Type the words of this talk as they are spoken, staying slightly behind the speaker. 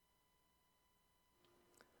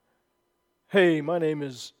Hey, my name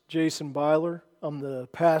is Jason Byler. I'm the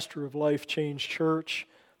pastor of Life Change Church.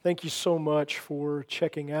 Thank you so much for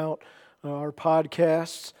checking out our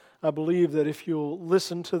podcasts. I believe that if you'll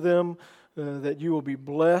listen to them, that you will be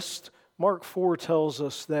blessed. Mark 4 tells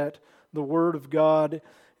us that the Word of God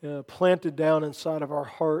planted down inside of our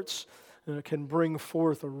hearts can bring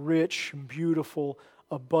forth a rich, beautiful,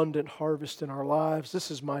 abundant harvest in our lives.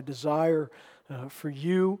 This is my desire for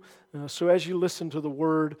you. So as you listen to the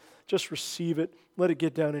Word, just receive it. Let it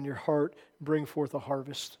get down in your heart and bring forth a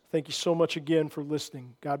harvest. Thank you so much again for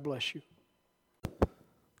listening. God bless you.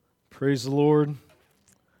 Praise the Lord.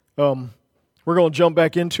 We're going to jump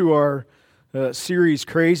back into our series,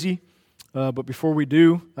 Crazy. But before we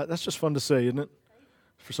do, that's just fun to say, isn't it?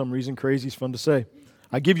 For some reason, crazy is fun to say.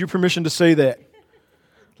 I give you permission to say that.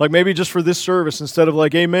 Like maybe just for this service, instead of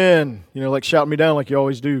like, amen, like shouting me down like you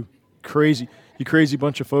always do. Crazy. You crazy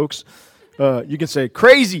bunch of folks. You can say,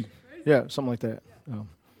 crazy. Yeah, something like that.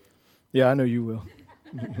 Yeah, I know you will.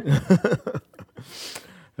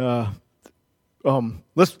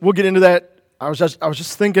 We'll get into that. I was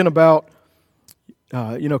just thinking about,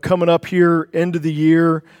 coming up here, end of the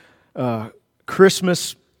year,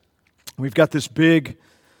 Christmas. We've got this big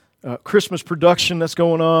Christmas production that's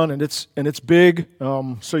going on, and it's big.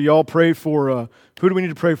 So y'all pray for. Who do we need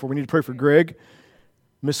to pray for? We need to pray for Greg,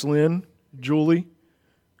 Miss Lynn, Julie,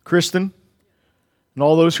 Kristen, and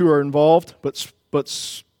all those who are involved, but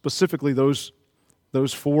specifically those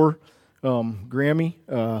four. Grammy.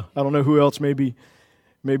 I don't know who else may be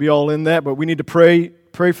all in that, but we need to pray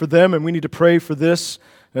for them, and we need to pray for this,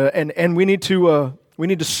 and we need to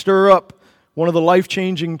stir up one of the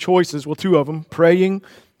life-changing choices. Well, two of them: praying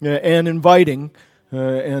and inviting,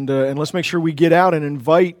 and let's make sure we get out and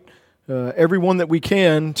invite everyone that we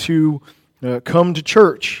can to come to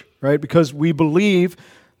church, right? Because we believe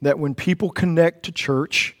that when people connect to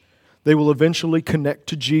church, they will eventually connect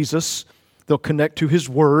to Jesus. They'll connect to His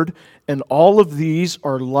Word, and all of these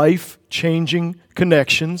are life-changing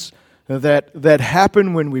connections that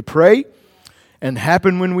happen when we pray and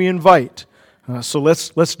happen when we invite. So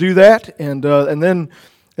let's do that, and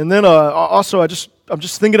then also I'm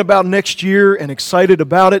just thinking about next year and excited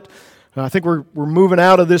about it. I think we're moving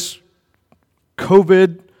out of this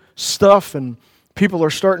COVID stuff, and people are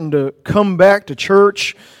starting to come back to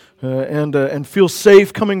church and feel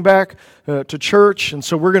safe coming back to church. And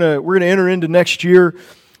so we're gonna enter into next year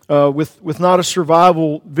with not a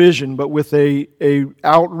survival vision, but with a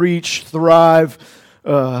outreach, thrive,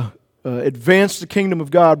 advance the kingdom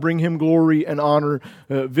of God, bring Him glory and honor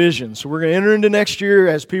vision. So we're going to enter into next year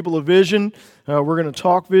as people of vision. We're going to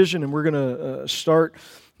talk vision, and we're going to start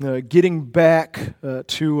getting back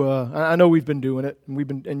to. I know we've been doing it,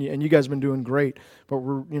 and you guys have been doing great. But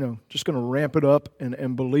we're just going to ramp it up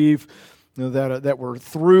and believe that we're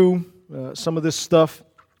through some of this stuff,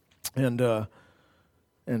 and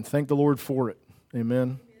thank the Lord for it.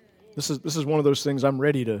 Amen. This is one of those things I'm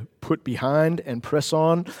ready to put behind and press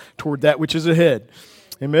on toward that which is ahead.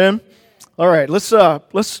 Amen. All right, let's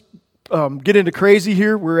get into crazy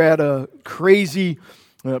here. We're at a crazy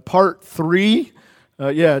part 3.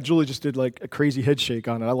 Yeah, Julie just did like a crazy head shake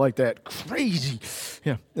on it. I like that. Crazy.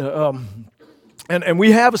 Yeah. And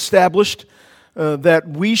we have established that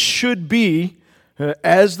we should be,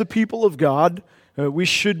 as the people of God, we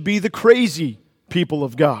should be the crazy people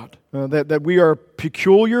of God. That we are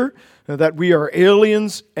peculiar, that we are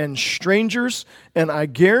aliens and strangers, and I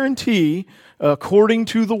guarantee, according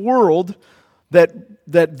to the world, that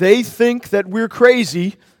they think that we're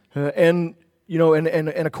crazy, and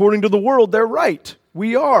according to the world, they're right.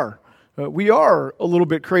 We are a little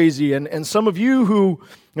bit crazy, and some of you who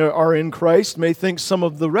are in Christ may think some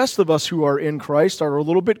of the rest of us who are in Christ are a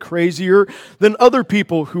little bit crazier than other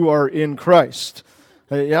people who are in Christ.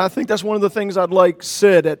 Yeah, I think that's one of the things I'd like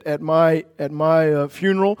said at my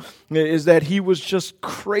funeral, is that he was just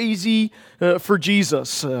crazy for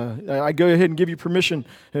Jesus. I go ahead and give you permission,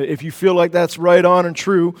 if you feel like that's right on and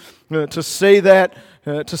true, to say that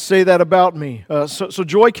about me. So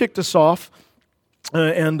Joy kicked us off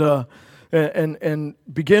and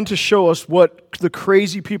began to show us what the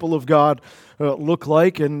crazy people of God look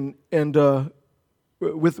like, and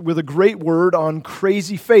with a great word on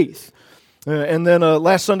crazy faith. And then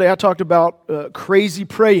last Sunday I talked about crazy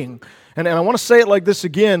praying, and I want to say it like this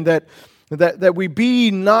again: that we be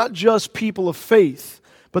not just people of faith,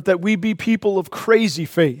 but that we be people of crazy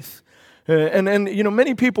faith. And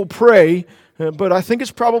many people pray, but I think it's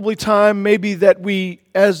probably time maybe that we,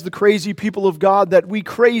 as the crazy people of God, that we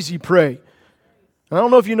crazy pray. And I don't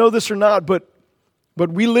know if you know this or not, but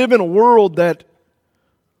we live in a world that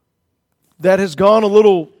has gone a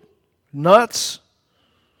little nuts,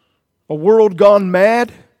 a world gone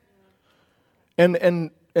mad,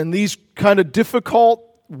 and these kind of difficult,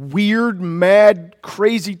 weird, mad,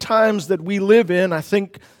 crazy times that we live in, I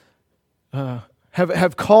think,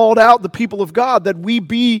 have called out the people of God that we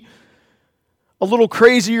be a little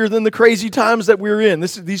crazier than the crazy times that we're in.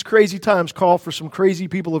 These crazy times call for some crazy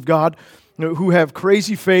people of God, who have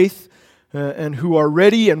crazy faith and who are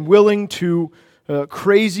ready and willing to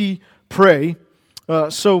crazy pray.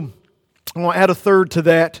 So I want to add a third to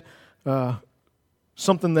that,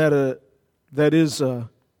 something that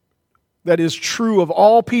is true of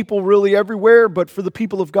all people, really everywhere, but for the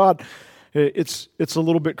people of God, it's a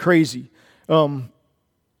little bit crazy.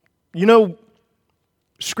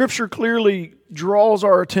 Scripture clearly draws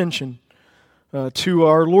our attention to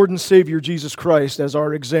our Lord and Savior Jesus Christ as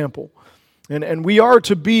our example. And we are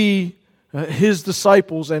to be His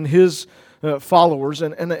disciples and His followers.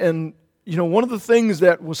 And one of the things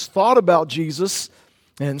that was thought about Jesus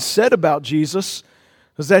and said about Jesus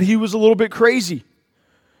is that He was a little bit crazy.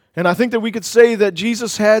 And I think that we could say that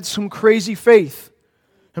Jesus had some crazy faith.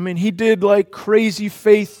 I mean, He did like crazy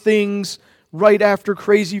faith things right after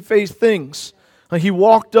crazy faith things. He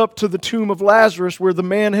walked up to the tomb of Lazarus where the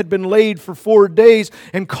man had been laid for 4 days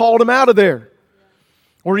and called him out of there.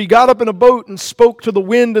 Or He got up in a boat and spoke to the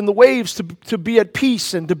wind and the waves to be at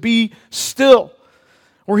peace and to be still.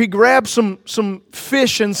 Or He grabbed some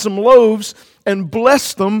fish and some loaves and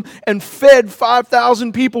blessed them and fed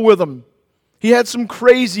 5,000 people with them. He had some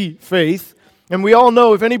crazy faith. And we all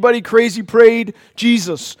know if anybody crazy prayed,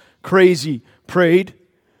 Jesus crazy prayed.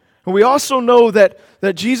 And we also know that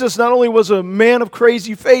Jesus not only was a man of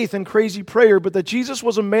crazy faith and crazy prayer, but that Jesus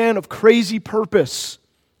was a man of crazy purpose.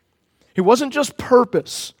 He wasn't just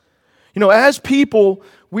purpose. As people,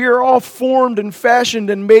 we are all formed and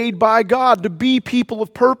fashioned and made by God to be people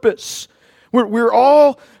of purpose. We're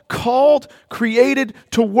all called, created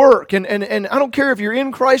to work. And I don't care if you're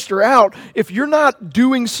in Christ or out, if you're not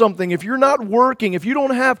doing something, if you're not working, if you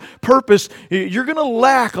don't have purpose, you're going to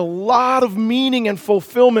lack a lot of meaning and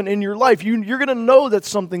fulfillment in your life. You're going to know that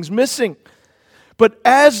something's missing. But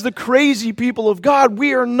as the crazy people of God,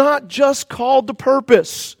 we are not just called to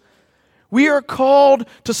purpose. We are called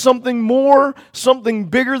to something more, something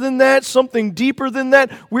bigger than that, something deeper than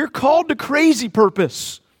that. We're called to crazy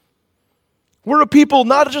purpose. We're a people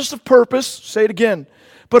not just of purpose, say it again,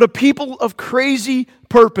 but a people of crazy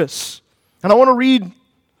purpose. And I want to read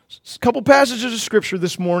a couple passages of Scripture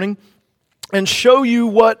this morning and show you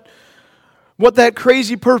what that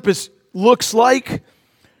crazy purpose looks like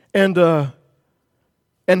and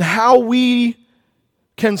how we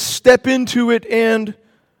can step into it and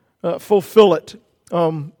fulfill it.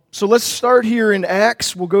 So let's start here in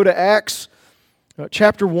Acts. We'll go to Acts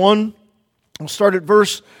chapter 1. We'll start at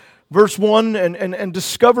verse 1 and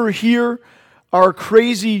discover here our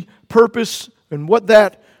crazy purpose and what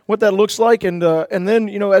that looks like. And then,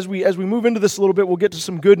 as we move into this a little bit, we'll get to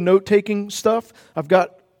some good note-taking stuff. I've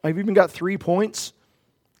even got 3 points.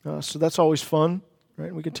 So that's always fun,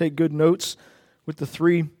 right? We can take good notes with the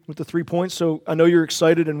 3 points. So I know you're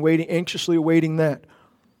excited and anxiously awaiting that.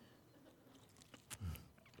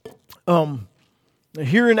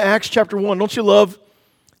 Here in Acts chapter 1, don't you love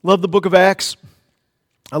the book of Acts?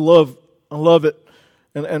 I love it,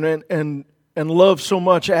 and love so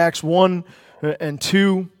much Acts 1 and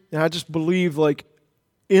 2. And I just believe like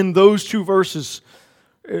in those 2 verses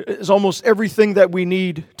is almost everything that we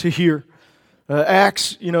need to hear.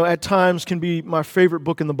 Acts, at times can be my favorite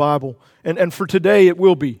book in the Bible, and for today it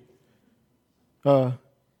will be. Either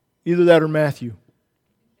that or Matthew.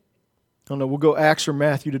 I don't know. We'll go Acts or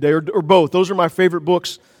Matthew today, or both. Those are my favorite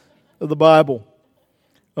books of the Bible.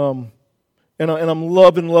 And I'm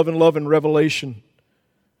loving Revelation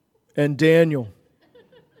and Daniel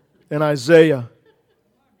and Isaiah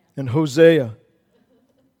and Hosea,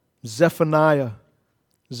 Zephaniah,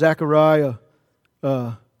 Zechariah,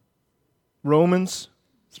 Romans,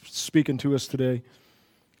 speaking to us today.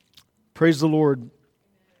 Praise the Lord.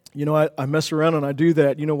 I mess around and I do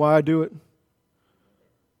that. You know why I do it?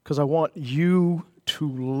 Because I want you to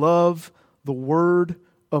love the Word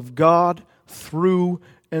of God through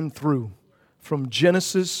and through. From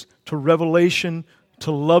Genesis to Revelation,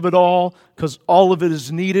 to love it all, because all of it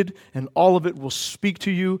is needed, and all of it will speak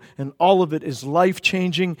to you, and all of it is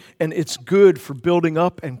life-changing, and it's good for building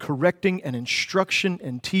up and correcting and instruction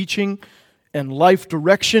and teaching and life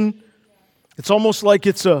direction. It's almost like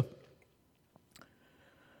I don't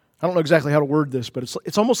know exactly how to word this, but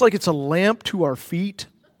it's almost like it's a lamp to our feet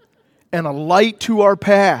and a light to our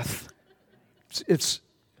path.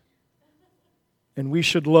 And we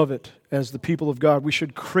should love it as the people of God. We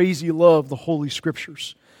should crazy love the Holy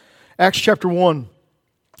Scriptures. Acts chapter 1.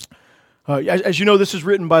 As you know, this is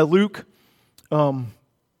written by Luke,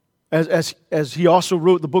 as he also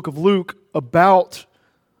wrote the book of Luke about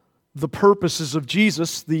the purposes of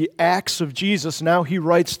Jesus, the acts of Jesus. Now he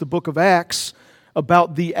writes the book of Acts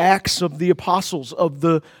about the acts of the apostles, of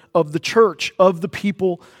the church, of the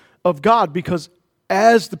people of God. Because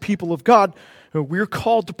as the people of God, we're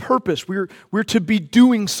called to purpose. We're to be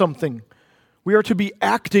doing something. We are to be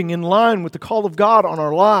acting in line with the call of God on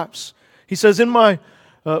our lives. He says, in my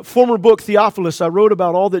former book, Theophilus, I wrote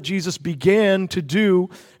about all that Jesus began to do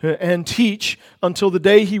and teach until the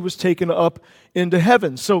day he was taken up into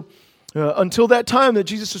heaven. So until that time that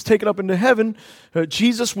Jesus was taken up into heaven,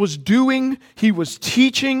 Jesus was doing, he was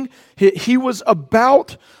teaching, he was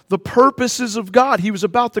about the purposes of God. He was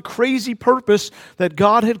about the crazy purpose that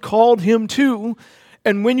God had called him to.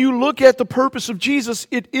 And when you look at the purpose of Jesus,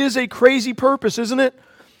 it is a crazy purpose, isn't it?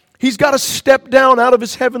 He's got to step down out of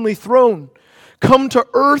his heavenly throne, come to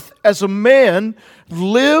earth as a man,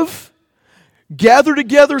 live, gather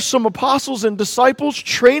together some apostles and disciples,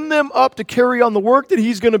 train them up to carry on the work that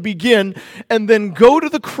he's going to begin, and then go to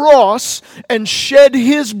the cross and shed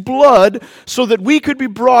his blood so that we could be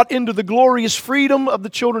brought into the glorious freedom of the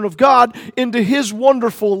children of God, into his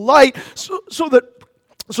wonderful light, so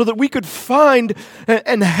that we could find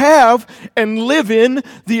and have and live in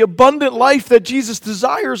the abundant life that Jesus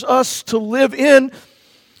desires us to live in.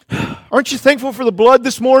 Aren't you thankful for the blood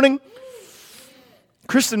this morning?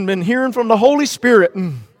 Kristen been hearing from the Holy Spirit.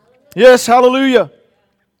 Yes, hallelujah.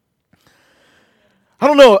 I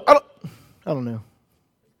don't know.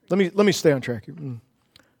 Let me stay on track here.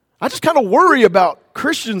 I just kind of worry about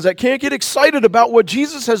Christians that can't get excited about what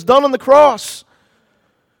Jesus has done on the cross.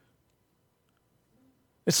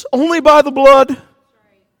 It's only by the blood,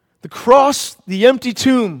 the cross, the empty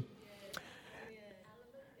tomb.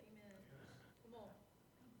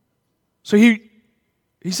 So he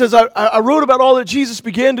says, I wrote about all that Jesus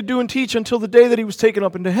began to do and teach until the day that he was taken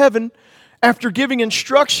up into heaven. After giving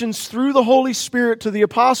instructions through the Holy Spirit to the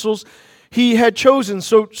apostles he had chosen.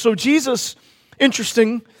 So Jesus,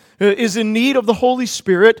 interesting, is in need of the Holy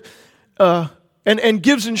Spirit and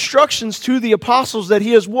gives instructions to the apostles that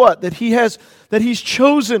he has what? That he's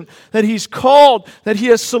chosen, that he's called, that he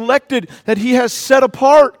has selected, that he has set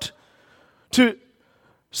apart to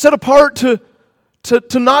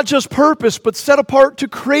not just purpose, but set apart to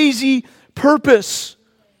crazy purpose.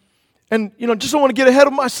 And, just don't want to get ahead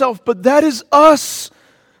of myself, but that is us,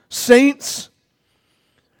 saints.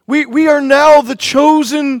 We are now the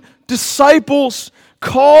chosen disciples,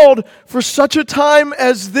 called for such a time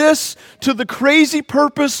as this to the crazy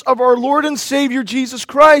purpose of our Lord and Savior Jesus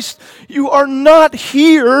Christ. You are not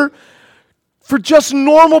here for just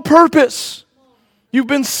normal purpose. You've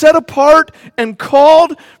been set apart and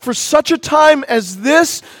called for such a time as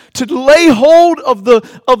this to lay hold of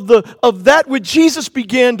that which Jesus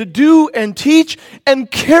began to do and teach and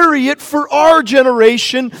carry it for our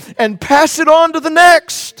generation and pass it on to the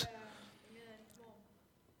next.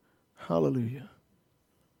 Hallelujah.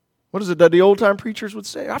 What is it that the old-time preachers would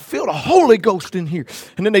say? I feel the Holy Ghost in here.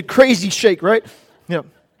 And then they'd crazy shake, right? Yeah.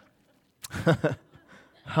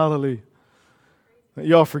 Hallelujah.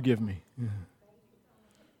 Y'all forgive me.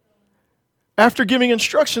 After giving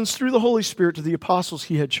instructions through the Holy Spirit to the apostles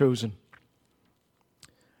he had chosen.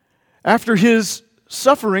 After his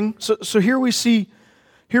suffering, so here we see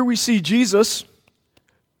Jesus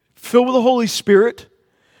filled with the Holy Spirit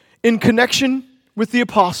in connection with the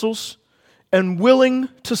apostles and willing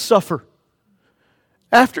to suffer.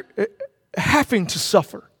 After having to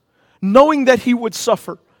suffer, knowing that he would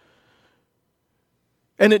suffer,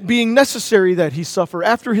 and it being necessary that he suffer.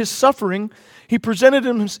 After his suffering, he presented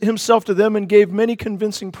himself to them and gave many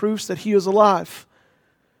convincing proofs that he is alive.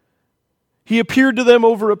 He appeared to them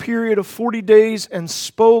over a period of 40 days and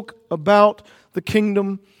spoke about the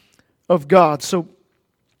kingdom of God. So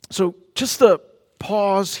just a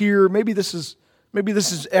pause here. Maybe this is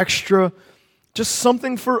extra. Just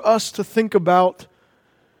something for us to think about.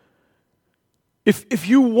 If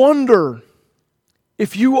you wonder,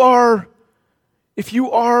 if you are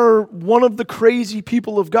one of the crazy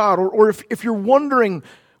people of God, or if you're wondering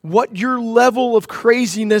what your level of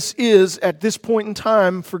craziness is at this point in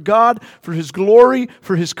time for God, for His glory,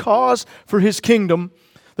 for His cause, for His kingdom,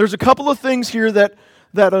 there's a couple of things here that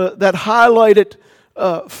highlight it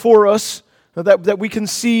for us that we can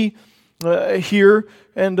see here,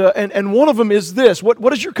 and one of them is this: what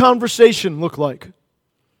does your conversation look like?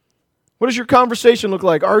 What does your conversation look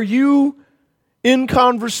like? Are you in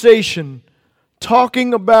conversation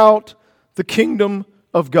talking about the kingdom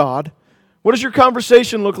of God? What does your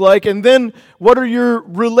conversation look like? And then what are your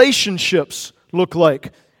relationships look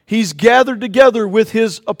like? he's gathered together with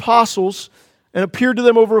his apostles and appeared to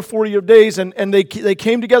them over a 40 days, and they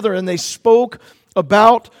came together and they spoke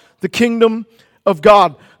about the kingdom of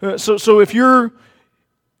God. So if your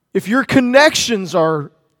connections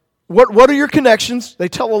are, what are your connections? They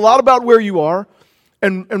tell a lot about where you are.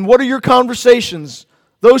 And what are your conversations?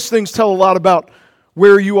 Those things tell a lot about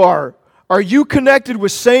where you are. Are you connected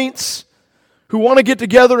with saints who want to get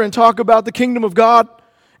together and talk about the kingdom of God?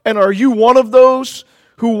 And are you one of those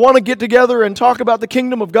who want to get together and talk about the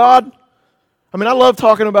kingdom of God? I mean, I love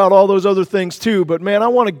talking about all those other things too, but man, I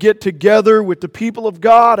want to get together with the people of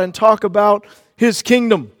God and talk about His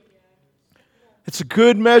kingdom. It's a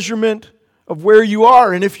good measurement of where you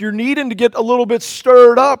are. And if you're needing to get a little bit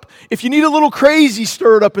stirred up, if you need a little crazy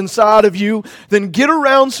stirred up inside of you, then get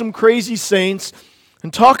around some crazy saints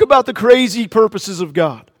and talk about the crazy purposes of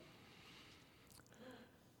God.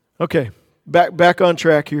 Okay, back on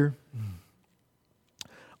track here.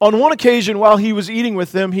 On one occasion, while he was eating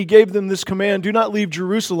with them, he gave them this command: do not leave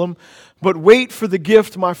Jerusalem, but wait for the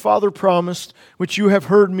gift my Father promised, which you have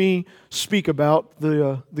heard me speak about,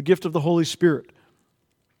 the gift of the Holy Spirit.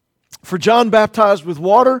 For John baptized with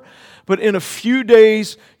water, but in a few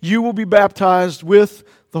days you will be baptized with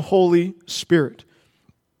the Holy Spirit.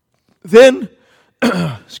 Then,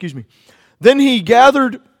 Then they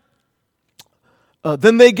gathered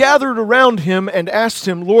around him and asked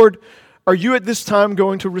him, Lord, are you at this time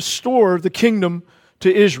going to restore the kingdom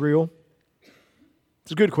to Israel?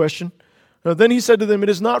 It's a good question. Then he said to them, it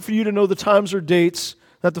is not for you to know the times or dates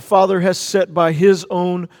that the Father has set by His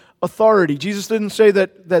own authority. Jesus didn't say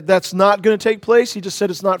that's not going to take place. He just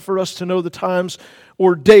said it's not for us to know the times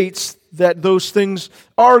or dates that those things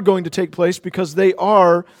are going to take place, because they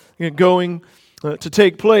are going to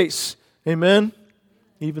take place. Amen?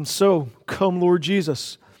 Even so, come Lord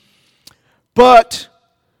Jesus. But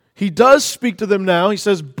he does speak to them now. He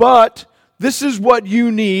says, but this is what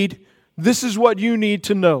you need. This is what you need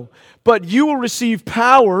to know. But you will receive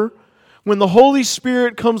power when the Holy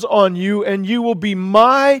Spirit comes on you, and you will be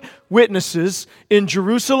my witnesses in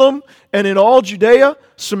Jerusalem and in all Judea,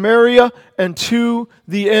 Samaria, and to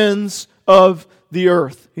the ends of the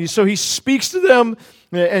earth. So he speaks to them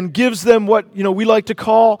and gives them what we like to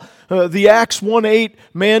call the Acts 1:8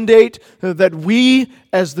 mandate, that we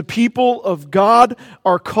as the people of God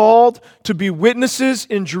are called to be witnesses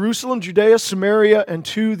in Jerusalem, Judea, Samaria, and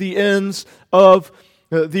to the ends of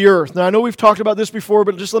the earth. Now, I know we've talked about this before,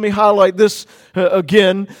 but just let me highlight this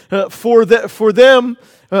again. For them,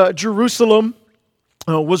 Jerusalem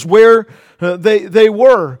was where they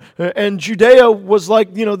were. And Judea was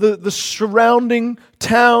like, the surrounding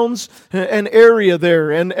towns and area there.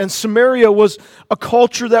 And Samaria was a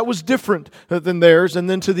culture that was different than theirs. And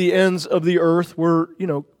then to the ends of the earth were,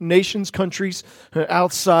 nations, countries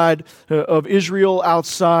outside of Israel,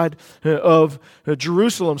 outside of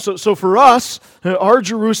Jerusalem. So for us, our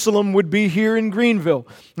Jerusalem would be here in Greenville.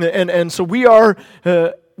 And so we are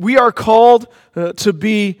called to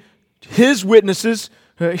be His witnesses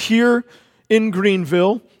here in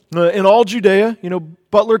Greenville, in all Judea,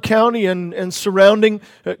 Butler County and surrounding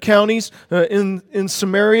counties, in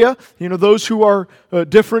Samaria, those who are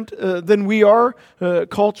different than we are,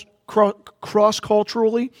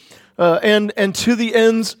 cross-culturally, and to the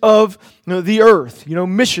ends of the earth,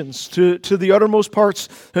 missions to the uttermost parts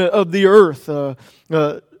of the earth,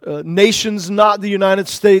 nations not the United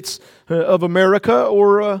States of America,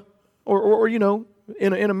 or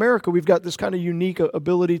in America, we've got this kind of unique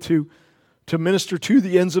ability to minister to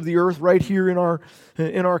the ends of the earth right here in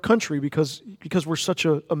our country, because we're such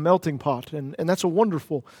a melting pot, and that's a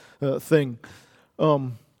wonderful thing.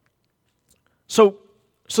 So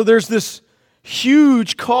there's this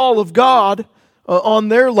huge call of God on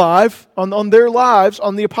their lives, on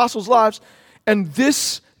the apostles' lives, and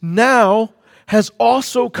this now has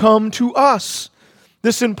also come to us.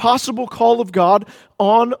 This impossible call of God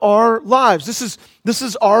on our lives. This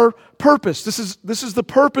is our purpose. This is the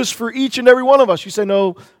purpose for each and every one of us. You say,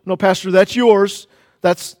 no, Pastor, that's yours.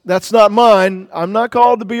 That's not mine. I'm not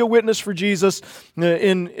called to be a witness for Jesus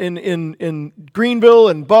in Greenville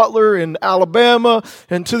and Butler and Alabama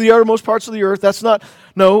and to the uttermost parts of the earth. That's not.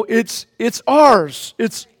 No, it's ours.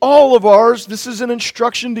 It's all of ours. This is an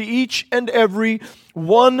instruction to each and every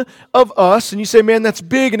one of us. And you say, man, that's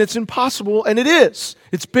big and it's impossible. And it is.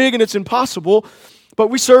 It's big and it's impossible. But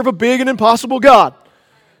we serve a big and impossible God.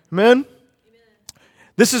 Amen?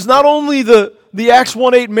 This is not only the Acts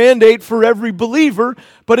 1:8 mandate for every believer,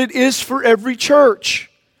 but it is for every church.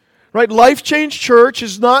 Right? Life Change Church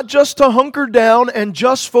is not just to hunker down and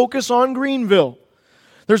just focus on Greenville.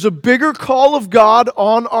 There's a bigger call of God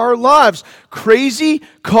on our lives. Crazy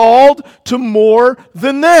called to more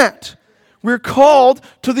than that. We're called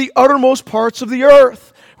to the uttermost parts of the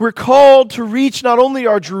earth. We're called to reach not only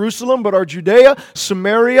our Jerusalem, but our Judea,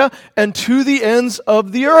 Samaria, and to the ends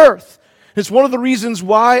of the earth. It's one of the reasons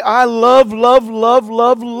why I love the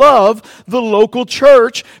local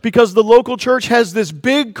church, because the local church has this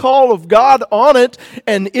big call of God on it,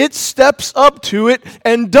 and it steps up to it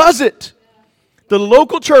and does it. The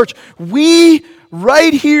local church, we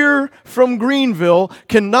right here from Greenville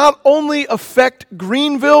can not only affect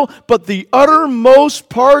Greenville, but the uttermost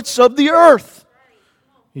parts of the earth.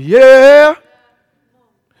 Yeah.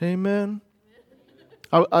 Amen.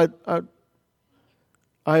 I get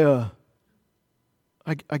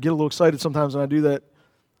a little excited sometimes when I do that.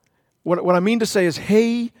 What I mean to say is,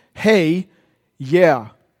 hey, yeah.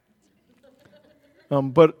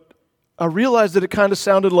 But I realized that it kind of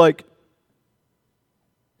sounded like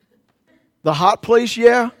the hot place,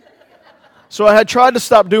 yeah. So I had tried to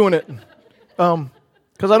stop doing it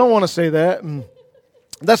because I don't want to say that. And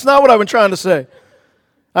that's not what I've been trying to say.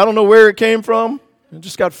 I don't know where it came from. It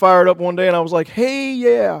just got fired up one day, and I was like, hey,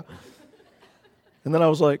 yeah. And then I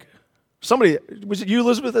was like, somebody, was it you,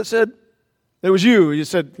 Elizabeth, that said? It was you. You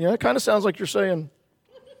said, yeah, it kind of sounds like you're saying.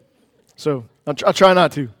 So I'll try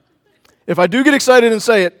not to. If I do get excited and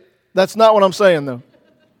say it, that's not what I'm saying, though.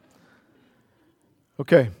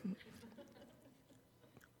 Okay.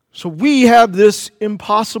 So we have this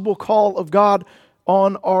impossible call of God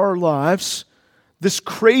on our lives, this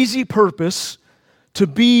crazy purpose to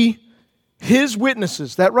be His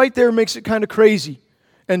witnesses. That right there makes it kind of crazy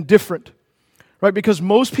and different. Right, because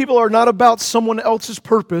most people are not about someone else's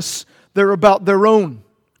purpose, they're about their own.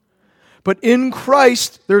 But in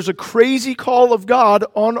Christ, there's a crazy call of God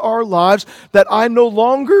on our lives that I no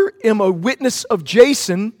longer am a witness of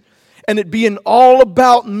Jason and it being all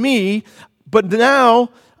about me, but now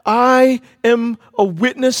I am a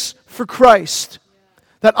witness for Christ.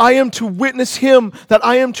 That I am to witness Him, that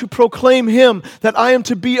I am to proclaim Him, that I am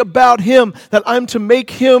to be about Him, that I'm to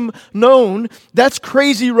make Him known. That's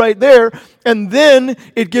crazy right there. And then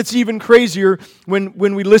it gets even crazier when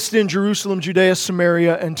we list in Jerusalem, Judea,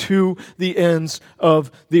 Samaria, and to the ends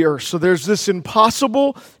of the earth. So there's this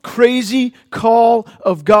impossible, crazy call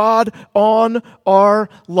of God on our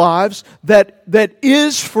lives that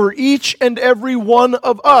is for each and every one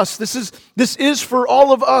of us. This is for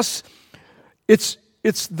all of us.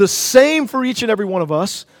 It's the same for each and every one of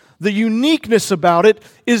us. The uniqueness about it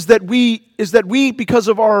is that we, because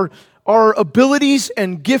of our abilities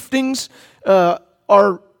and giftings,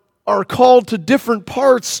 are called to different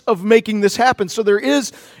parts of making this happen. So there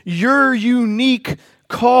is your unique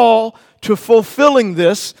call to fulfilling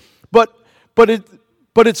this, but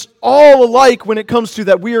it's all alike when it comes to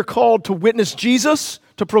that we are called to witness Jesus,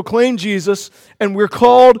 to proclaim Jesus, and we're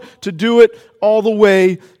called to do it all the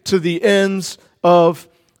way to the ends of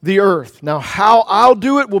the earth. Now, how I'll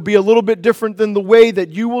do it will be a little bit different than the way that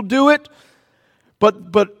you will do it,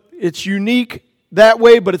 but it's unique that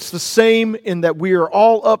way, but it's the same in that we are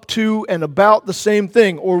all up to and about the same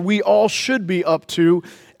thing, or we all should be up to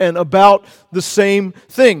and about the same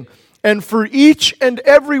thing. And for each and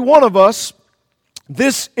every one of us,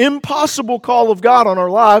 this impossible call of God on our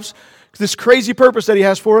lives, this crazy purpose that He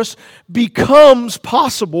has for us, becomes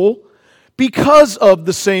possible because of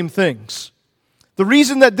the same things. The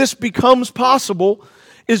reason that this becomes possible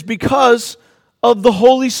is because of the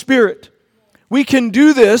Holy Spirit. We can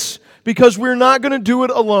do this because we're not going to do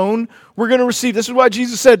it alone. We're going to receive. This is why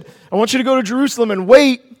Jesus said, I want you to go to Jerusalem and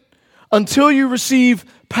wait until you receive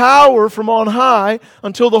power from on high,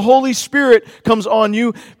 until the Holy Spirit comes on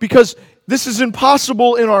you, because this is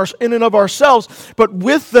impossible in and of ourselves, but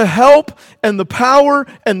with the help and the power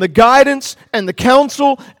and the guidance and the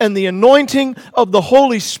counsel and the anointing of the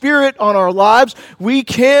Holy Spirit on our lives, we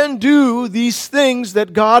can do these things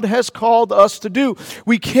that God has called us to do.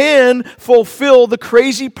 We can fulfill the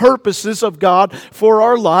crazy purposes of God for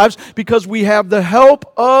our lives because we have the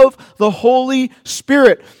help of the Holy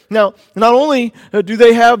Spirit. Now, not only do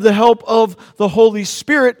they have the help of the Holy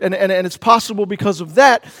Spirit, and it's possible because of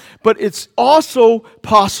that, but it's also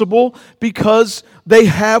possible because they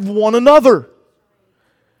have one another.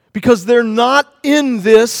 Because they're not in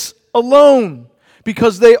this alone.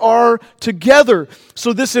 Because they are together.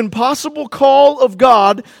 So this impossible call of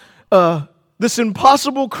God, this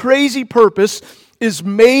impossible crazy purpose is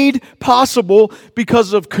made possible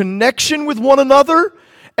because of connection with one another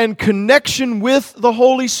and connection with the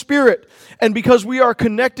Holy Spirit. And because we are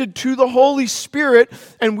connected to the Holy Spirit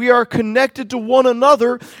and we are connected to one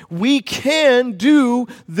another, we can do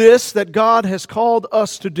this that God has called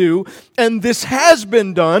us to do. And this has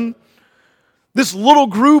been done. This little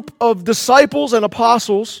group of disciples and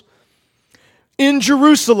apostles in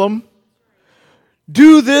Jerusalem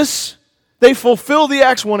do this. They fulfill the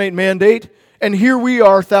Acts 1:8 mandate. And here we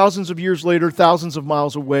are thousands of years later, thousands of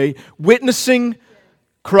miles away, witnessing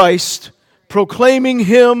Christ, proclaiming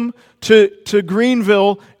Him to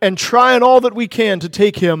Greenville, and trying all that we can to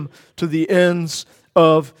take Him to the ends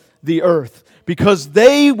of the earth. Because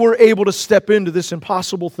they were able to step into this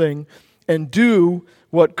impossible thing and do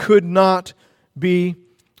what could not be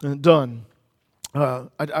done.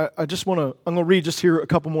 I just want to. I'm going to read just here a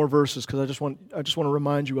couple more verses because I just want to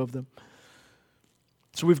remind you of them.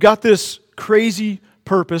 So we've got this crazy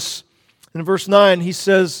purpose. In verse 9, he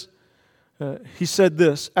said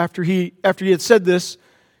this. After he had said this,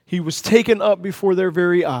 he was taken up before their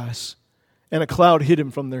very eyes, and a cloud hid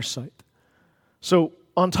him from their sight. So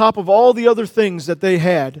on top of all the other things that they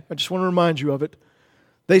had, I just want to remind you of it,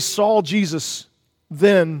 they saw Jesus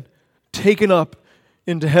then taken up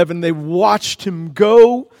into heaven. They watched Him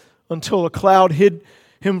go until a cloud hid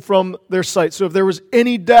Him from their sight. So if there was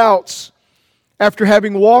any doubts, after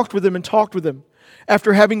having walked with Him and talked with Him,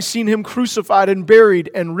 after having seen Him crucified and buried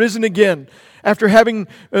and risen again, after having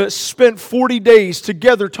spent 40 days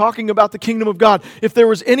together talking about the kingdom of God, if there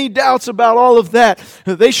was any doubts about all of that,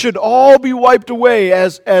 they should all be wiped away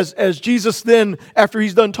as Jesus then, after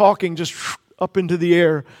He's done talking, just up into the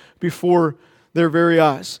air before their very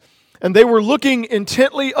eyes. And they were looking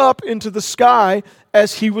intently up into the sky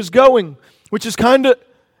as He was going, which is kind of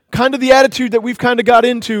the attitude that we've kind of got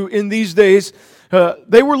into in these days.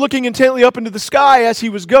 They were looking intently up into the sky as He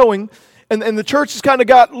was going, and the church has kind of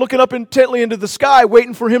got looking up intently into the sky,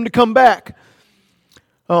 waiting for Him to come back.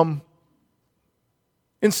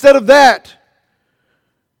 Instead of that,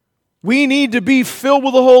 we need to be filled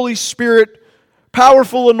with the Holy Spirit,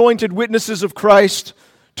 powerful, anointed witnesses of Christ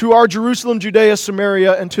to our Jerusalem, Judea,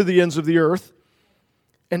 Samaria, and to the ends of the earth.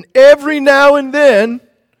 And every now and then,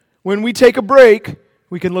 when we take a break,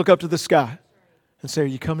 we can look up to the sky and say, "Are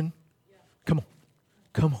you coming? Come on,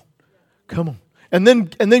 come on, come on." And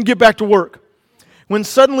then get back to work. When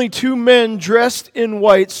suddenly 2 men dressed in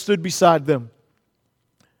white stood beside them.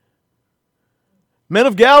 "Men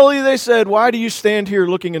of Galilee," they said, "why do you stand here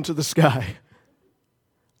looking into the sky?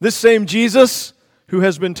 This same Jesus who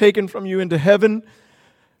has been taken from you into heaven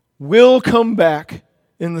will come back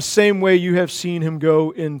in the same way you have seen Him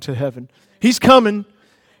go into heaven." He's coming.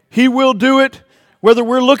 He will do it. Whether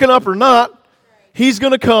we're looking up or not, He's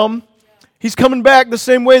going to come. He's coming back the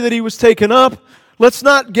same way that He was taken up. Let's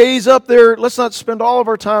not gaze up there. Let's not spend all of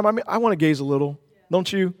our time. I mean, I want to gaze a little,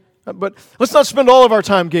 don't you? But let's not spend all of our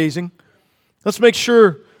time gazing. Let's make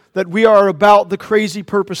sure that we are about the crazy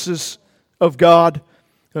purposes of God,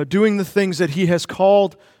 doing the things that He has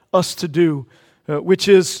called us to do, which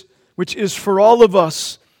is for all of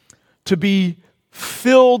us to be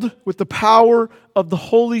filled with the power of the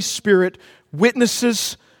Holy Spirit,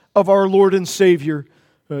 witnesses of our Lord and Savior,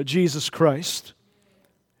 Jesus Christ.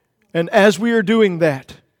 And as we are doing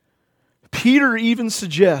that, Peter even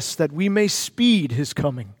suggests that we may speed His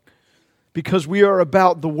coming because we are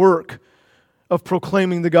about the work of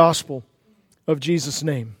proclaiming the gospel of Jesus'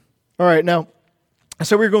 name. All right, now, I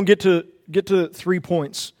said we were going to get to 3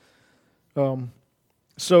 points.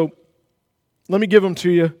 So let me give them to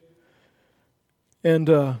you. And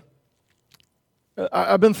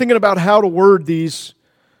I've been thinking about how to word these.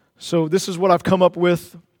 So this is what I've come up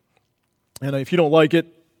with. And if you don't like it,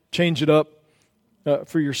 change it up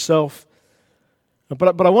for yourself.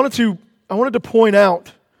 But I wanted to point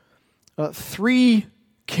out 3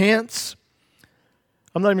 can'ts.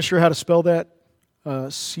 I'm not even sure how to spell that.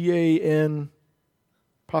 CAN''TS.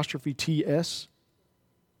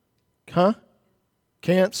 Huh?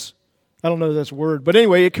 Can'ts. I don't know if that's a word. But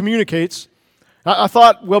anyway, it communicates. I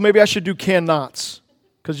thought, well, maybe I should do can-nots,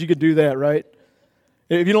 because you could do that, right?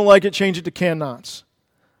 If you don't like it, change it to can-nots.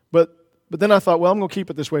 But then I thought, well, I'm going to keep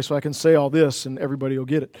it this way so I can say all this and everybody will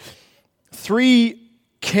get it. 3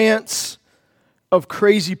 can'ts of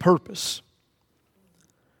crazy purpose.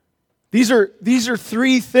 These are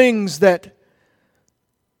 3 things that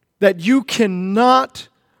you cannot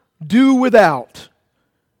do without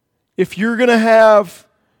if you're going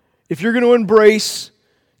to embrace,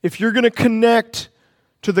 if you're going to connect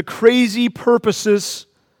to the crazy purposes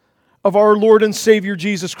of our Lord and Savior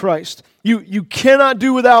Jesus Christ. You cannot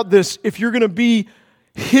do without this if you're going to be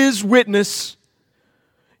His witness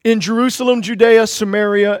in Jerusalem, Judea,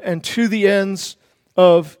 Samaria, and to the ends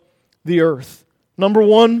of the earth. Number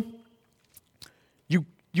one,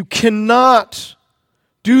 you cannot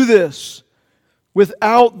do this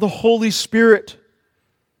without the Holy Spirit.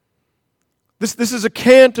 This is a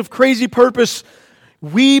cant of crazy purpose.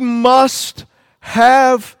 We must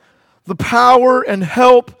have the power and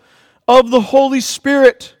help of the Holy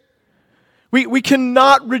Spirit. We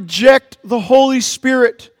cannot reject the Holy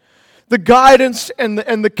Spirit, the guidance and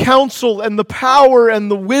the counsel and the power and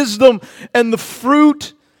the wisdom and the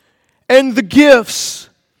fruit and the gifts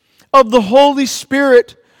of the Holy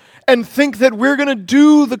Spirit, and think that we're going to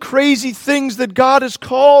do the crazy things that God has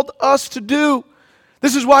called us to do.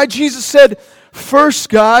 This is why Jesus said, first,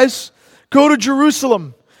 guys, go to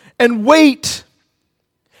Jerusalem and wait.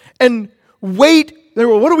 And wait.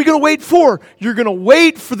 What are we going to wait for? You're going to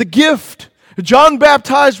wait for the gift. John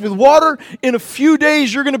baptized with water. In a few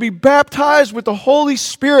days, you're going to be baptized with the Holy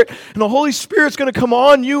Spirit. And the Holy Spirit's going to come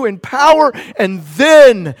on you in power. And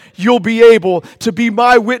then you'll be able to be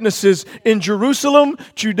my witnesses in Jerusalem,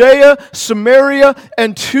 Judea, Samaria,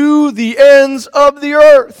 and to the ends of the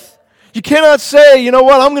earth. You cannot say, you know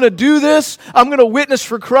what, I'm going to do this. I'm going to witness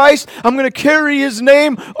for Christ. I'm going to carry His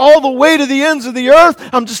name all the way to the ends of the earth.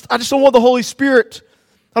 I just don't want the Holy Spirit.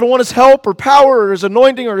 I don't want His help or power or His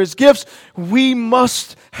anointing or His gifts. We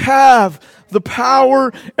must have the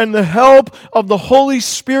power and the help of the Holy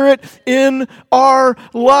Spirit in our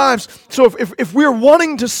lives. So if we're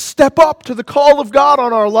wanting to step up to the call of God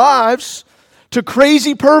on our lives, to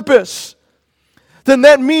crazy purpose, then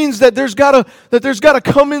that means that there's got to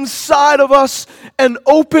come inside of us an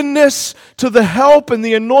openness to the help and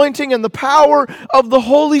the anointing and the power of the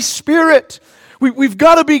Holy Spirit. We've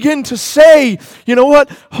got to begin to say, you know what,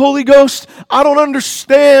 Holy Ghost, I don't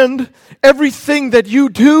understand everything that you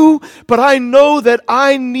do, but I know that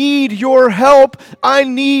I need your help. I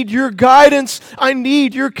need your guidance. I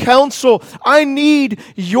need your counsel. I need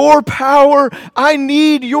your power. I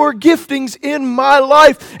need your giftings in my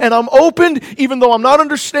life. And I'm open even though I'm not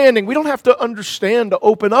understanding. We don't have to understand to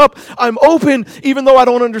open up. I'm open even though I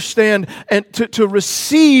don't understand, and to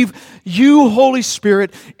receive you, Holy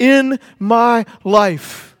Spirit, in my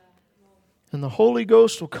life. And the Holy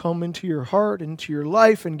Ghost will come into your heart, into your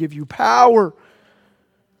life, and give you power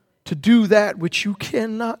to do that which you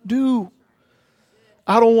cannot do.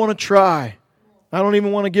 I don't want to try. I don't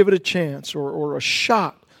even want to give it a chance or a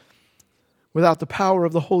shot without the power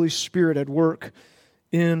of the Holy Spirit at work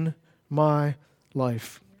in my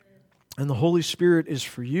life. And the Holy Spirit is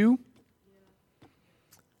for you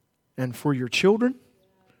and for your children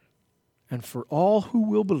and for all who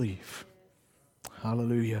will believe.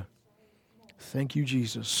 Hallelujah. Thank you,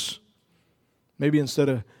 Jesus. Maybe instead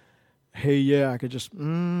of, hey, yeah, I could just,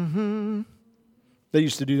 mm-hmm. They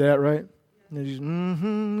used to do that, right? They just,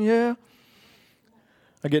 mm-hmm, yeah.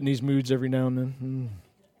 I get in these moods every now and then.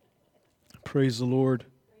 Praise the Lord.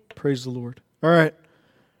 Praise the Lord. All right.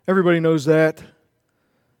 Everybody knows that.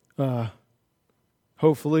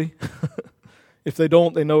 Hopefully. If they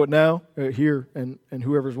don't, they know it now, here, and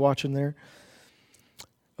whoever's watching there.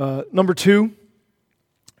 Number 2,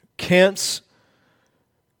 can'ts.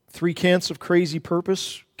 3 can'ts of crazy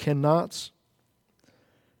purpose, cannots.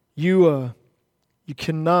 You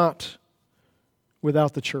cannot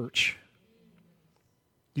without the church.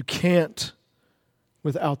 You can't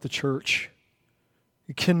without the church.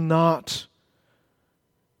 You cannot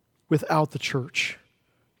without the church.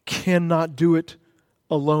 Cannot do it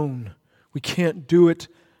alone. We can't do it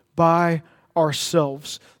by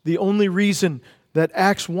ourselves. The only reason that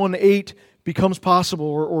Acts 1:8 becomes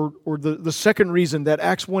possible, or the second reason that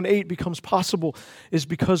Acts 1:8 becomes possible, is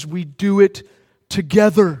because we do it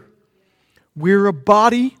together. We're a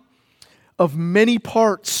body of many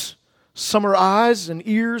parts. Some are eyes and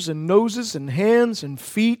ears and noses and hands and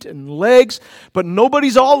feet and legs, but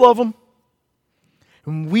nobody's all of them.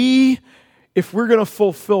 And if we're going to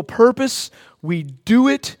fulfill purpose, we do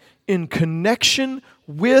it in connection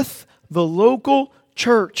with the local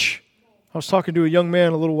church. I was talking to a young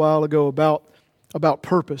man a little while ago about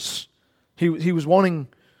purpose. He was wanting,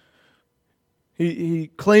 he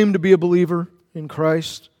claimed to be a believer in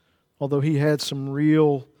Christ, although he had some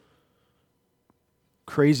real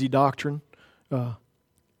crazy doctrine.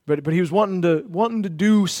 But he was wanting to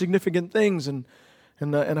do significant things, and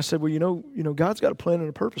I said, well, you know, God's got a plan and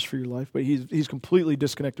a purpose for your life, but he's completely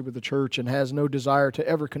disconnected with the church and has no desire to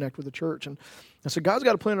ever connect with the church. And I said, God's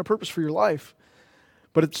got a plan and a purpose for your life,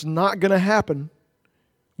 but it's not going to happen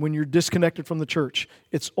when you're disconnected from the church.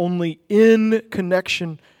 It's only in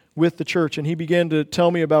connection with the church. And he began to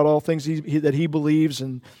tell me about all things that he believes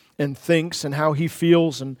and thinks and how he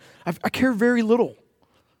feels. And I care very little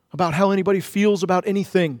about how anybody feels about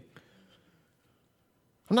anything.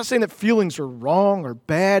 I'm not saying that feelings are wrong or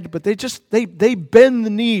bad, but they bend the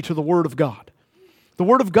knee to the Word of God. The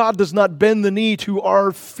Word of God does not bend the knee to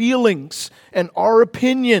our feelings and our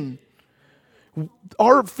opinion.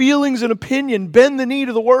 Our feelings and opinion bend the knee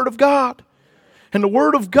to the Word of God. And the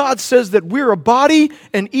Word of God says that we're a body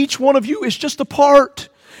and each one of you is just a part.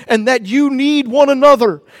 And that you need one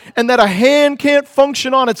another. And that a hand can't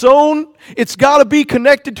function on its own. It's got to be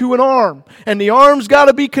connected to an arm. And the arm's got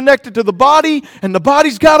to be connected to the body. And the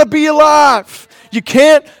body's got to be alive. You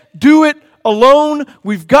can't do it alone.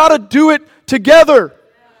 We've got to do it together.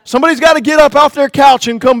 Somebody's got to get up off their couch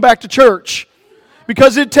and come back to church.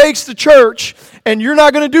 Because it takes the church. And you're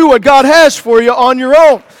not going to do what God has for you on your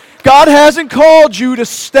own. God hasn't called you to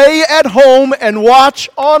stay at home and watch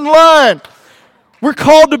online. We're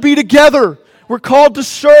called to be together. We're called to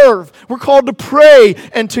serve. We're called to pray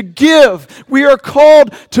and to give. We are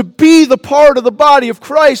called to be the part of the body of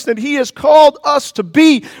Christ that He has called us to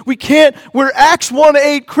be. We're Acts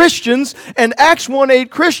 1:8 Christians, and Acts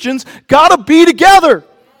 1:8 Christians got to be together.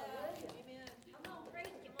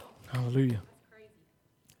 Hallelujah.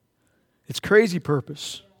 It's crazy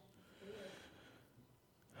purpose.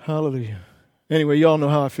 Hallelujah. Anyway, y'all know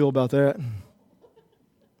how I feel about that.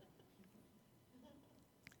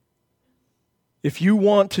 If you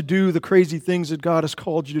want to do the crazy things that God has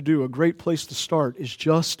called you to do, a great place to start is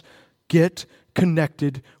just get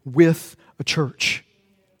connected with a church.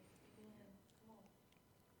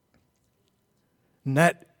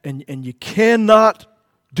 And you cannot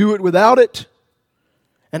do it without it.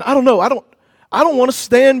 And I don't know, I don't want to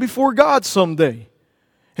stand before God someday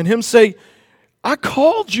and Him say, I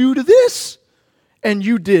called you to this and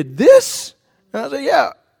you did this. And I say,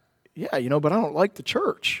 yeah, but I don't like the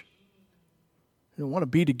church. I want to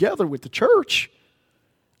be together with the church.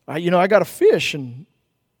 I got to fish and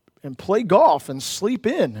play golf and sleep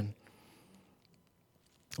in. And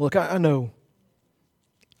look, I know.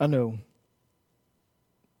 I know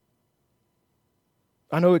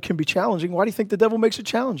it can be challenging. Why do you think the devil makes it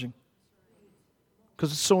challenging?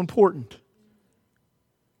 Because it's so important.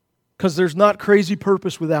 Because there's not crazy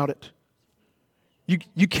purpose without it.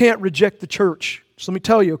 You can't reject the church. So let me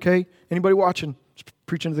tell you, okay? Anybody watching? Just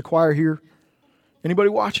preaching to the choir here. Anybody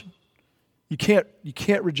watching? You can't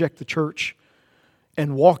reject the church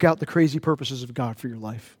and walk out the crazy purposes of God for your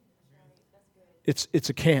life. It's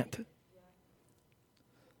a can't.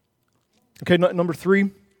 Okay, number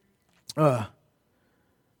 3.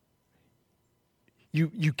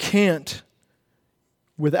 You can't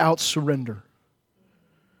without surrender.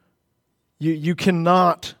 You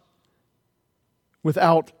cannot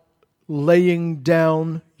without laying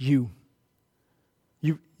down you.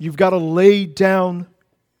 You've got to lay down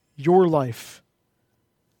your life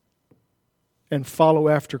and follow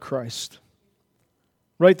after Christ.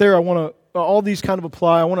 Right there, I want to, all these kind of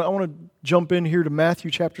apply. I want to jump in here to Matthew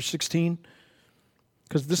chapter 16,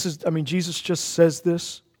 because Jesus just says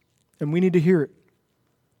this, and we need to hear it.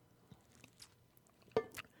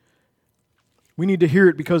 We need to hear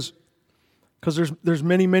it because there's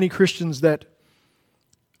many Christians that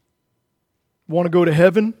want to go to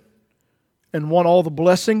heaven and want all the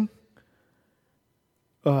blessing,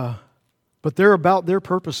 but they're about their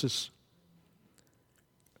purposes.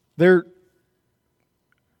 They're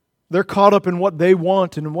caught up in what they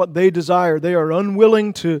want and what they desire. They are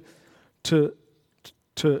unwilling to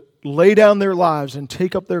lay down their lives and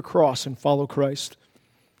take up their cross and follow Christ.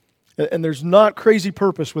 And there's not crazy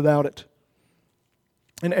purpose without it.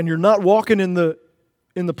 And you're not walking in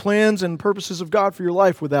the plans and purposes of God for your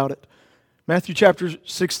life without it. Matthew chapter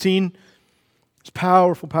 16. It's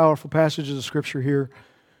powerful passages of Scripture here.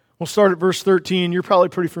 We'll start at verse 13. You're probably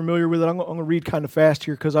pretty familiar with it. I'm going to read kind of fast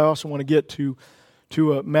here because I also want to get to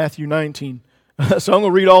Matthew 19. So I'm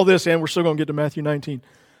going to read all this and we're still going to get to Matthew 19.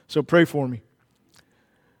 So pray for me.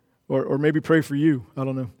 Or maybe pray for you. I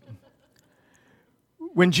don't know.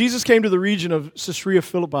 When Jesus came to the region of Caesarea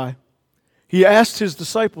Philippi, He asked His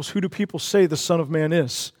disciples, "Who do people say the Son of Man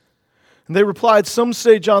is?" And they replied, "Some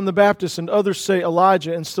say John the Baptist, and others say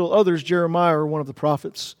Elijah, and still others Jeremiah or one of the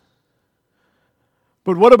prophets."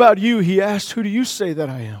 "But what about you?" He asked, "Who do you say that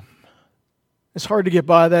I am?" It's hard to get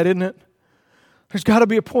by that, isn't it? There's got to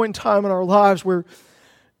be a point in time in our lives where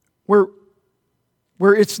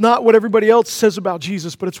it's not what everybody else says about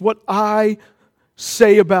Jesus, but it's what I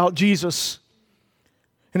say about Jesus.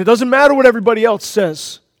 And it doesn't matter what everybody else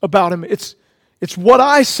says about Him. It's what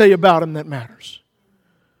I say about Him that matters.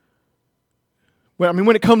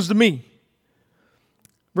 When it comes to me.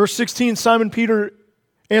 Verse 16, Simon Peter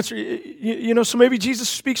answered, so maybe Jesus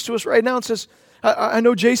speaks to us right now and says, I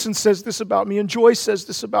know Jason says this about me, and Joyce says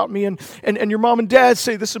this about me, and your mom and dad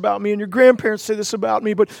say this about me, and your grandparents say this about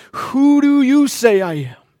me, but who do you say I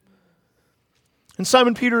am? And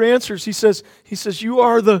Simon Peter answers, he says, you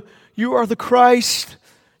are the Christ,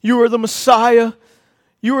 you are the Messiah,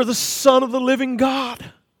 you are the Son of the living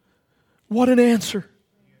God. What an answer.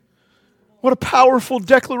 What a powerful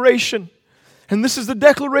declaration. And this is the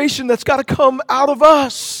declaration that's got to come out of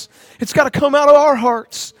us. It's got to come out of our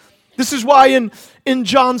hearts. This is why in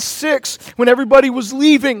John 6, when everybody was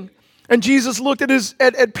leaving, and Jesus looked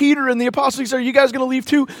at Peter and the apostles, he said, are you guys going to leave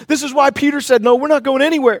too? This is why Peter said, no, we're not going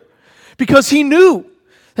anywhere. Because he knew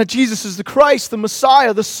that Jesus is the Christ, the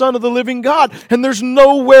Messiah, the Son of the living God, and there's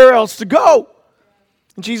nowhere else to go.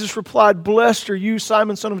 And Jesus replied, blessed are you,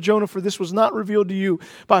 Simon, son of Jonah, for this was not revealed to you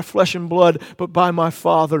by flesh and blood, but by my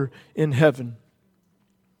Father in heaven.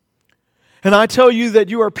 And I tell you that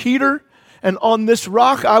you are Peter, and on this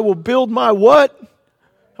rock I will build my what?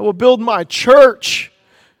 I will build my church,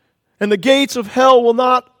 and the gates of hell will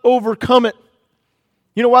not overcome it.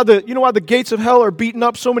 You know why the gates of hell are beating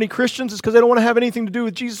up so many Christians? It's because they don't want to have anything to do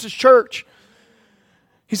with Jesus' church.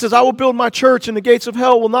 He says, I will build my church, and the gates of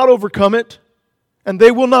hell will not overcome it, and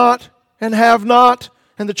they will not, and have not,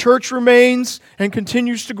 and the church remains, and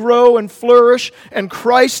continues to grow and flourish, and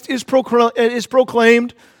Christ is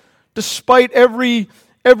proclaimed, despite every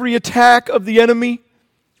attack of the enemy.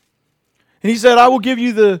 And he said, I will give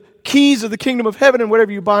you the keys of the kingdom of heaven, and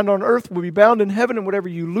whatever you bind on earth will be bound in heaven, and whatever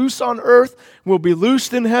you loose on earth will be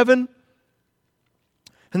loosed in heaven.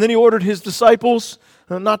 And then he ordered his disciples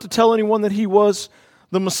not to tell anyone that he was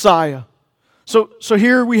the Messiah. So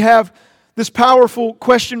here we have this powerful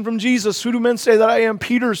question from Jesus. Who do men say that I am?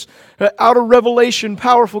 Peter's outer revelation,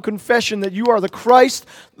 powerful confession that you are the Christ,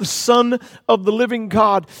 the Son of the living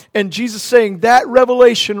God. And Jesus saying, that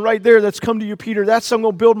revelation right there that's come to you, Peter, that's I'm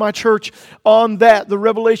going to build my church on that. The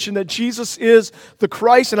revelation that Jesus is the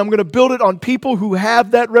Christ, and I'm going to build it on people who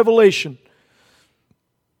have that revelation.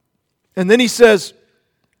 And then he says,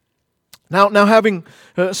 now having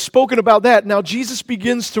spoken about that, now Jesus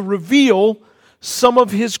begins to reveal some of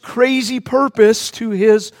his crazy purpose to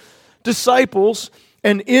his disciples.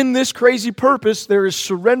 And in this crazy purpose, there is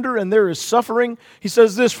surrender and there is suffering. He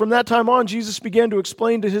says this, from that time on, Jesus began to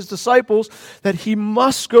explain to his disciples that he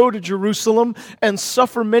must go to Jerusalem and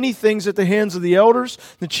suffer many things at the hands of the elders,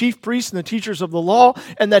 the chief priests, and the teachers of the law,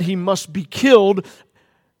 and that he must be killed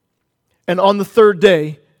and on the third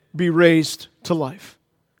day be raised to life.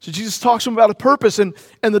 So Jesus talks to them about a purpose, and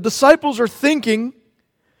the disciples are thinking,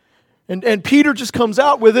 and Peter just comes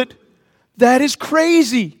out with it, that is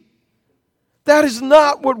crazy. That is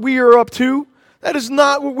not what we are up to. That is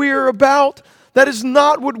not what we are about. That is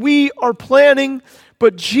not what we are planning.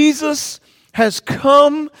 But Jesus has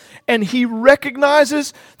come, and he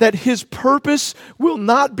recognizes that his purpose will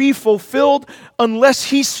not be fulfilled unless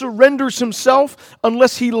he surrenders himself,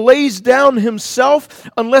 unless he lays down himself,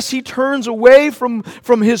 unless he turns away from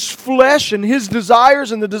his flesh and his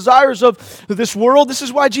desires and the desires of this world. This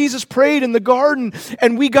is why Jesus prayed in the garden,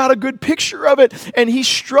 and we got a good picture of it. And he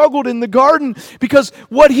struggled in the garden because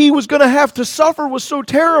what he was going to have to suffer was so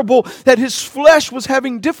terrible that his flesh was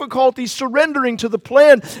having difficulty surrendering to the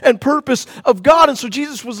plan and purpose of God. And so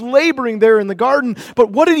Jesus was laboring there in the garden. But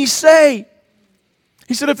what did he say?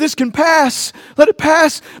 He said, if this can pass, let it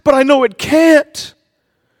pass, but I know it can't.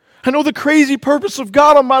 I know the crazy purpose of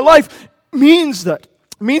God on my life means that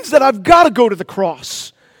I've got to go to the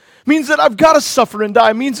cross. Means that I've got to suffer and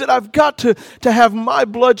die. Means that I've got to have my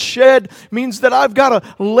blood shed. Means that I've got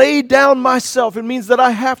to lay down myself. It means that I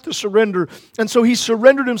have to surrender. And so he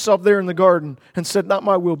surrendered himself there in the garden and said, not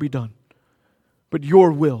my will be done, but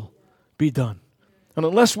your will be done. And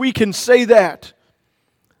unless we can say that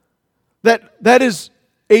is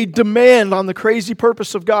a demand on the crazy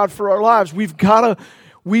purpose of God for our lives. We've got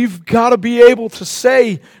to be able to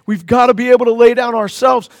say, we've got to be able to lay down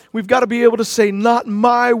ourselves. We've got to be able to say, not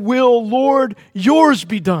my will, Lord, yours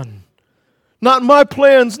be done. Not my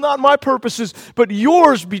plans, not my purposes, but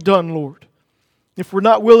yours be done, Lord. If we're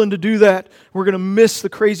not willing to do that, we're going to miss the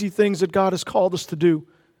crazy things that God has called us to do.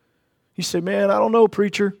 You say, man, I don't know,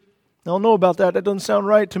 preacher. I don't know about that. That doesn't sound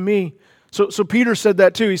right to me. So Peter said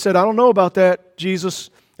that too. He said, I don't know about that, Jesus.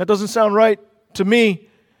 That doesn't sound right to me.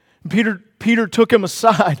 And Peter took him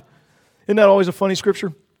aside. Isn't that always a funny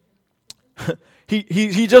scripture?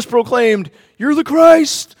 He just proclaimed, you're the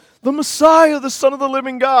Christ, the Messiah, the Son of the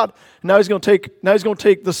living God. And now he's going to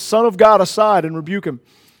take the Son of God aside and rebuke him.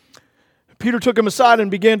 Peter took him aside and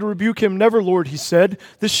began to rebuke him. Never, Lord, he said,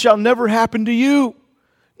 this shall never happen to you.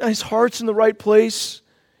 Now his heart's in the right place.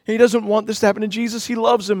 He doesn't want this to happen to Jesus. He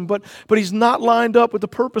loves him, but he's not lined up with the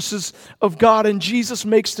purposes of God. And Jesus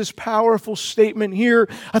makes this powerful statement here.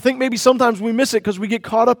 I think maybe sometimes we miss it because we get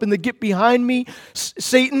caught up in the "get behind me,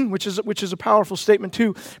 Satan," which is a powerful statement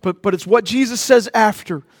too. But it's what Jesus says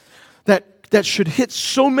after that should hit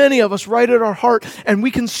so many of us right at our heart, and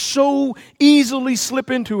we can so easily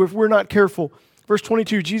slip into if we're not careful. Verse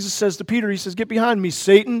 22, Jesus says to Peter, he says, "Get behind me,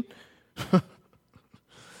 Satan."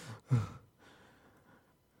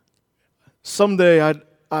 Someday no,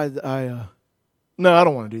 I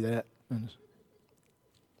don't want to do that.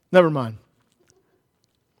 Never mind.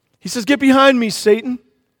 He says, "Get behind me, Satan.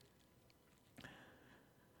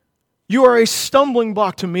 You are a stumbling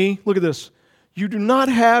block to me." Look at this. "You do not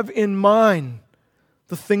have in mind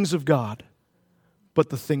the things of God, but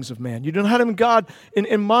the things of man." You do not have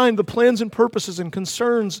in mind the plans and purposes and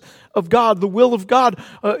concerns of God, the will of God.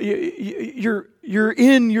 You're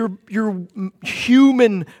in your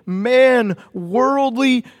human, man,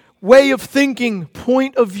 worldly way of thinking,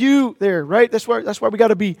 point of view there, right? That's why we got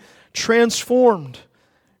to be transformed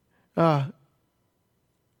in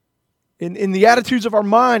the attitudes of our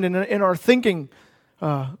mind and in our thinking.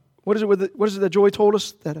 What is it that Joy told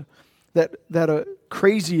us that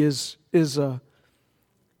crazy is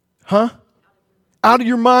out of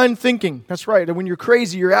your mind thinking. That's right. And when you're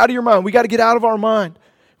crazy, you're out of your mind. We got to get out of our mind.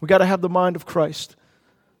 We got to have the mind of Christ,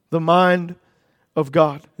 the mind of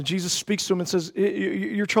God. And Jesus speaks to him and says,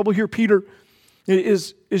 "Your trouble here, Peter,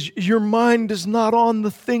 is your mind is not on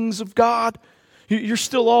the things of God. You're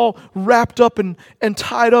still all wrapped up and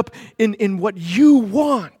tied up in what you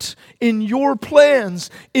want, in your plans,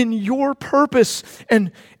 in your purpose.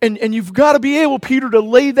 And you've got to be able, Peter, to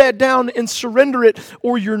lay that down and surrender it,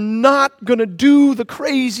 or you're not going to do the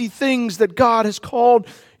crazy things that God has called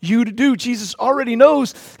you to do." Jesus already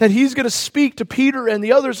knows that he's going to speak to Peter and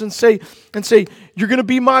the others and say, "You're going to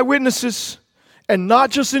be my witnesses, and not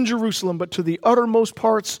just in Jerusalem, but to the uttermost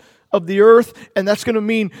parts of the earth." And that's going to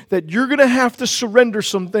mean that you're going to have to surrender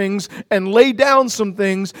some things and lay down some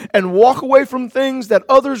things and walk away from things that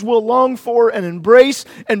others will long for and embrace,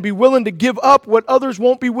 and be willing to give up what others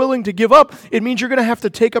won't be willing to give up. It means you're going to have to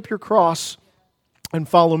take up your cross and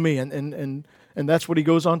follow me. And that's what he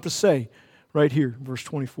goes on to say right here, verse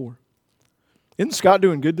 24. Isn't Scott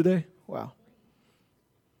doing good today? Wow.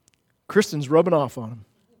 Kristen's rubbing off on him.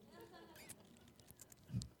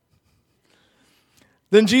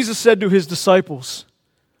 Then Jesus said to his disciples,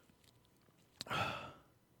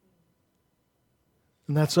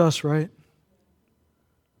 and that's us, right?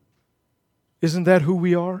 Isn't that who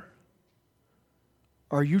we are?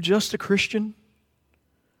 Are you just a Christian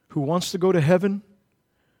who wants to go to heaven?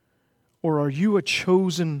 Or are you a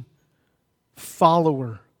chosen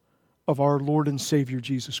follower of our Lord and Savior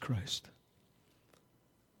Jesus Christ?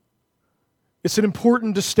 It's an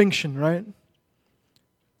important distinction, right?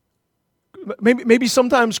 Maybe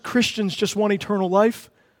sometimes Christians just want eternal life.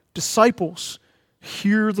 Disciples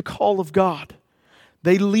hear the call of God.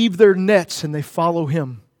 They leave their nets and they follow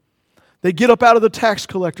Him. They get up out of the tax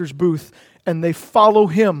collector's booth and they follow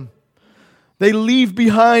Him. They leave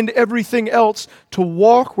behind everything else to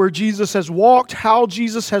walk where Jesus has walked, how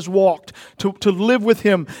Jesus has walked, to live with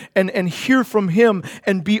Him and hear from Him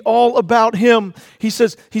and be all about Him. He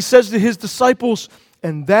says to His disciples,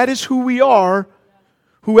 and that is who we are.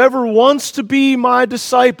 Whoever wants to be my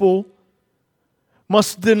disciple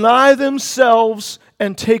must deny themselves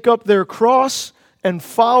and take up their cross and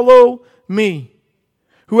follow me.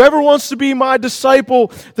 Whoever wants to be my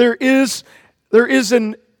disciple, there is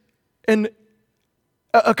a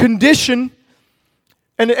condition,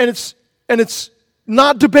 and it's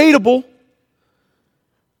not debatable.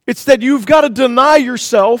 It's that you've got to deny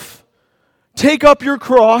yourself, take up your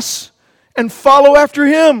cross, and follow after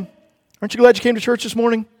Him. Aren't you glad you came to church this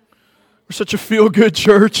morning? We're such a feel-good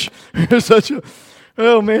church.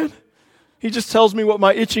 Oh man. He just tells me what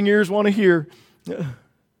my itching ears want to hear.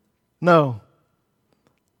 No.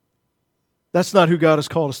 That's not who God has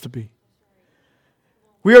called us to be.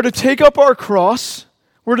 We are to take up our cross,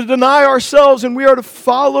 we're to deny ourselves, and we are to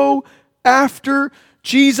follow after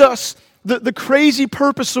Jesus. The crazy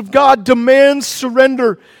purpose of God demands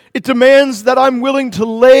surrender. It demands that I'm willing to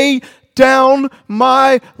lay down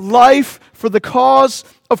my life for the cause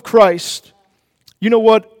of Christ. You know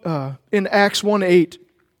what, in Acts 1:8,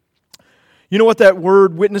 you know what that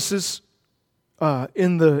word witnesses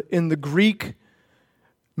in the Greek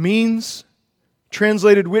means?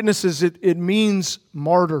 Translated witnesses, it means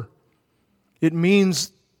martyr. It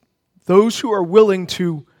means those who are willing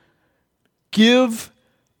to give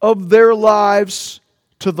of their lives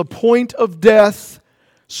to the point of death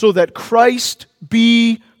so that Christ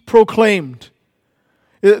be proclaimed.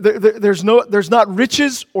 There's not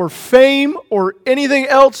riches or fame or anything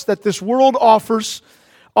else that this world offers.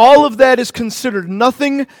 All of that is considered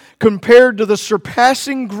nothing compared to the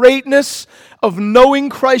surpassing greatness of knowing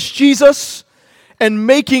Christ Jesus and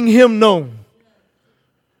making Him known.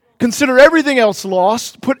 Consider everything else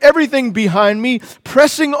lost, put everything behind me,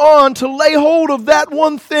 pressing on to lay hold of that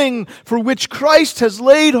one thing for which Christ has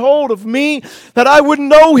laid hold of me, that I would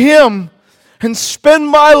know Him and spend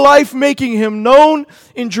my life making Him known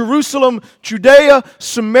in Jerusalem, Judea,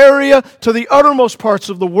 Samaria, to the uttermost parts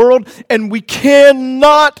of the world. And we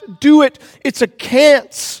cannot do it. It's a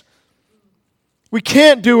can't. We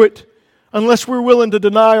can't do it unless we're willing to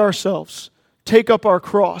deny ourselves, take up our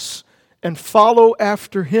cross, and follow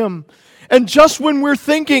after Him. And just when we're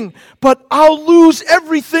thinking, but I'll lose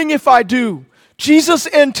everything if I do, Jesus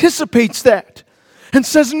anticipates that and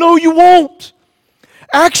says, no, you won't.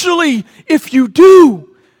 Actually, if you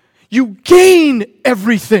do, you gain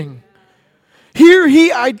everything. Here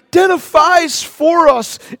He identifies for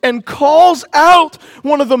us and calls out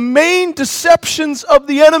one of the main deceptions of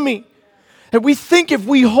the enemy. And we think if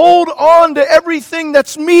we hold on to everything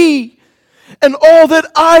that's me, and all that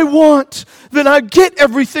I want, then I get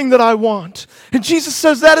everything that I want. And Jesus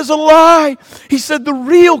says that is a lie. He said the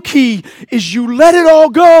real key is you let it all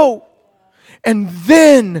go, and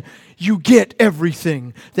then you get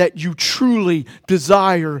everything that you truly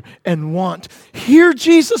desire and want. Here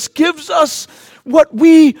Jesus gives us what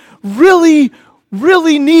we really,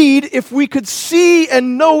 really need if we could see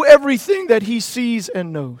and know everything that He sees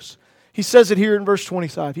and knows. He says it here in verse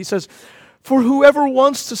 25. He says, for whoever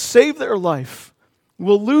wants to save their life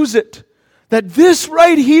will lose it. That this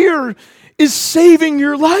right here is saving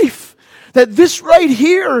your life. That this right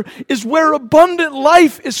here is where abundant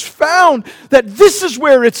life is found. That this is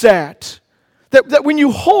where it's at. That when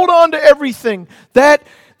you hold on to everything that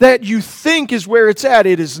you think is where it's at,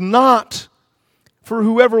 it is not. For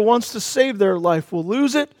whoever wants to save their life will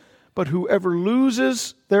lose it, but whoever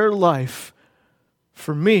loses their life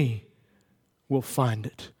for me will find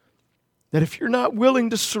it. That if you're not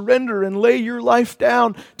willing to surrender and lay your life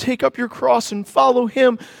down, take up your cross and follow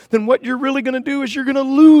Him, then what you're really going to do is you're going to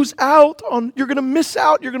lose out on, you're going to miss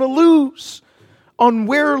out, you're going to lose on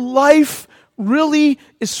where life really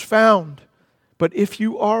is found. But if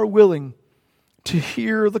you are willing to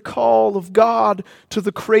hear the call of God to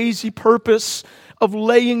the crazy purpose of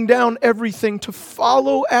laying down everything to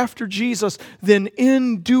follow after Jesus, then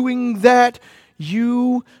in doing that,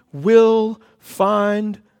 you will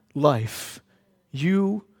find life.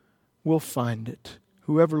 You will find it.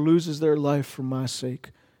 Whoever loses their life for my sake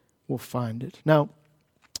will find it. Now,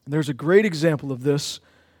 there's a great example of this,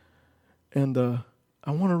 and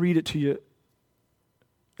I want to read it to you,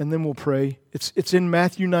 and then we'll pray. It's in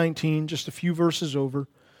Matthew 19, just a few verses over.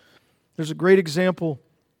 There's a great example,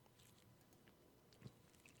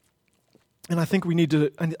 and I think we need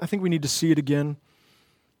to see it again.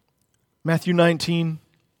 Matthew 19.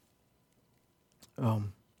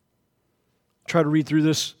 Try to read through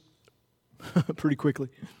this pretty quickly.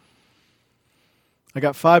 I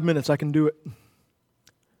got 5 minutes. I can do it.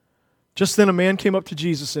 Just then a man came up to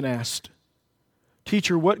Jesus and asked,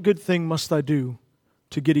 "Teacher, what good thing must I do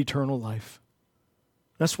to get eternal life?"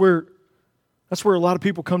 That's where a lot of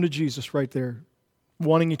people come to Jesus right there,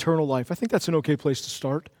 wanting eternal life. I think that's an okay place to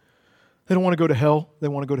start. They don't want to go to hell. They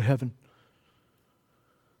want to go to heaven.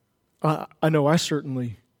 I know I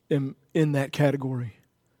certainly am in that category.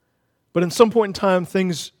 But in some point in time,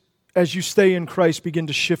 things, as you stay in Christ, begin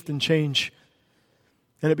to shift and change.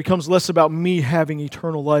 And it becomes less about me having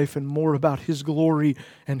eternal life and more about His glory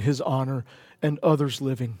and His honor and others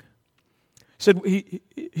living. He said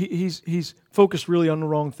he's focused really on the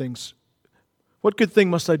wrong things. What good thing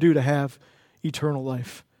must I do to have eternal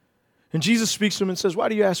life? And Jesus speaks to him and says, "Why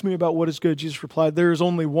do you ask me about what is good?" Jesus replied, "There is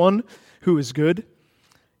only one who is good.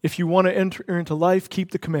 If you want to enter into life,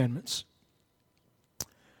 keep the commandments."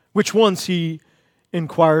 "Which ones?" he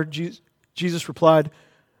inquired. Jesus replied,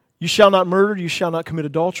 "You shall not murder, you shall not commit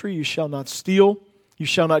adultery, you shall not steal, you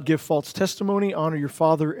shall not give false testimony, honor your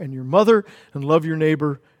father and your mother, and love your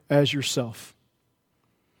neighbor as yourself."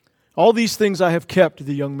 "All these things I have kept,"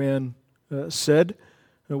 the young man said.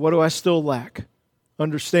 "What do I still lack?"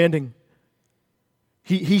 Understanding.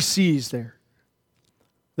 He sees there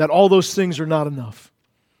that all those things are not enough.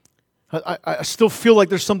 I still feel like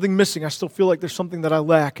there's something missing. I still feel like there's something that I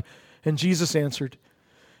lack. And Jesus answered.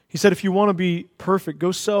 He said, "If you want to be perfect,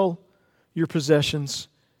 go sell your possessions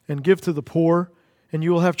and give to the poor, and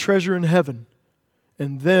you will have treasure in heaven.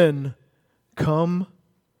 And then come,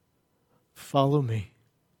 follow me."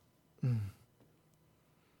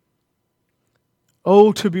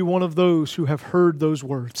 Oh, to be one of those who have heard those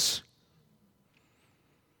words.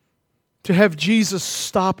 To have Jesus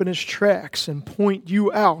stop in His tracks and point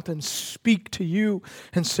you out and speak to you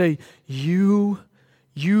and say, you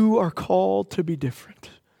are called to be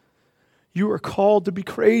different. You are called to be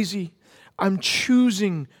crazy. I'm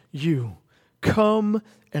choosing you. Come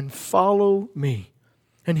and follow me.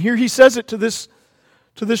 And here He says it to this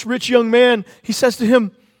rich young man. He says to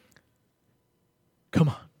him, come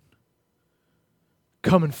on.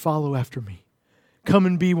 Come and follow after me. Come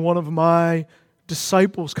and be one of my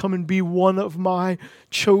disciples. Come and be one of my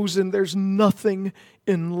chosen. There's nothing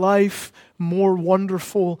in life more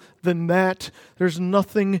wonderful than that. There's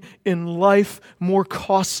nothing in life more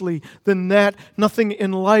costly than that. Nothing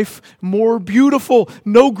in life more beautiful.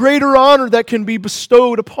 No greater honor that can be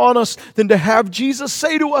bestowed upon us than to have Jesus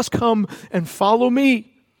say to us, come and follow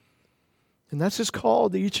me. And that's His call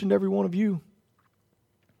to each and every one of you.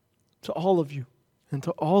 To all of you. And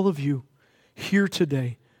to all of you here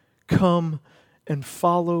today, come and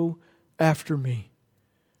follow after me.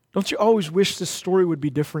 Don't you always wish this story would be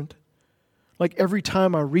different? Like every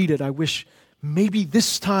time I read it, I wish maybe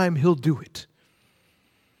this time He'll do it.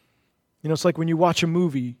 You know, it's like when you watch a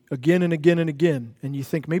movie again and again and again, and you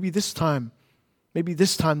think, maybe this time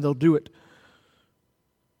they'll do it.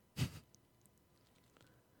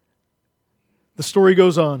 The story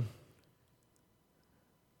goes on.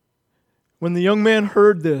 When the young man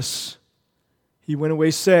heard this, he went away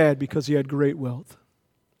sad because he had great wealth.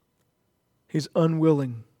 He's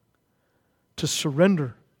unwilling to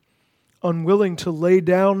surrender, unwilling to lay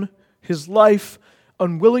down his life,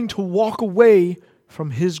 unwilling to walk away from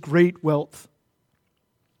his great wealth.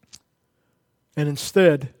 And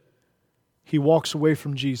instead, he walks away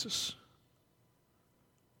from Jesus.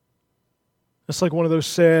 That's like one of those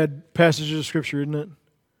sad passages of Scripture, isn't it?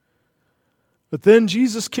 But then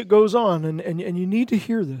Jesus goes on, and you need to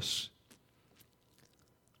hear this.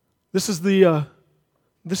 This is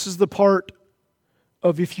the part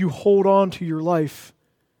of if you hold on to your life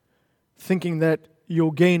thinking that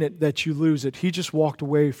you'll gain it, that you lose it. He just walked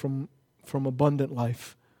away from abundant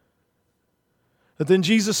life. But then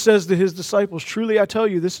Jesus says to His disciples, truly I tell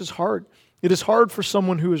you, this is hard. It is hard for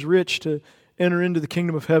someone who is rich to enter into the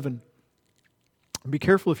kingdom of heaven. And be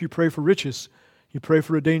careful if you pray for riches. You pray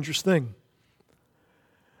for a dangerous thing.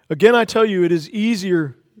 Again, I tell you, it is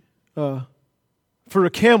easier for a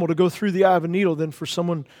camel to go through the eye of a needle than for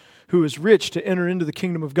someone who is rich to enter into the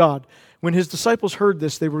kingdom of God. When His disciples heard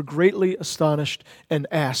this, they were greatly astonished and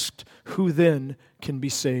asked, who then can be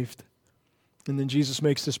saved? And then Jesus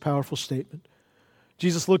makes this powerful statement.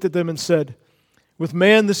 Jesus looked at them and said, with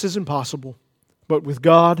man this is impossible, but with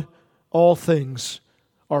God all things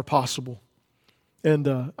are possible.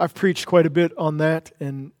 And I've preached quite a bit on that,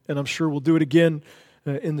 and I'm sure we'll do it again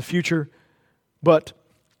in the future. But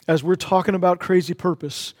as we're talking about crazy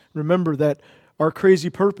purpose, remember that our crazy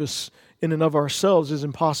purpose in and of ourselves is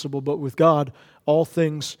impossible, but with God, all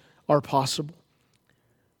things are possible.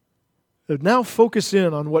 Now focus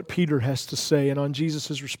in on what Peter has to say and on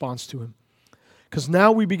Jesus' response to him. Because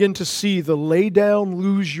now we begin to see the lay down,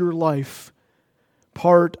 lose your life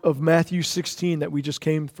part of Matthew 16 that we just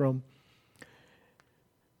came from.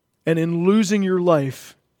 And in losing your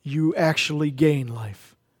life, you actually gain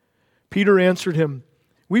life. Peter answered him,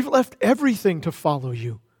 we've left everything to follow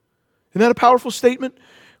you. Isn't that a powerful statement?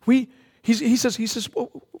 He says,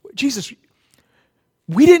 well, Jesus,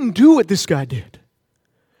 we didn't do what this guy did.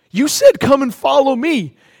 You said, come and follow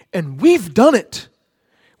me, and we've done it.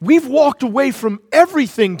 We've walked away from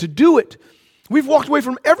everything to do it. We've walked away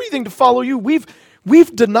from everything to follow you.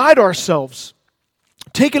 We've denied ourselves,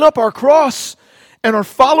 taken up our cross, and are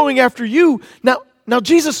following after you. Now,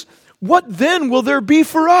 Jesus, what then will there be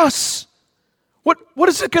for us? What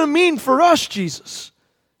is it going to mean for us, Jesus?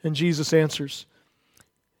 And Jesus answers.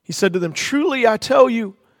 He said to them, truly I tell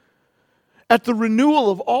you, at the renewal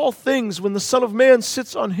of all things, when the Son of Man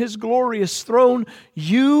sits on His glorious throne,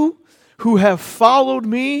 you who have followed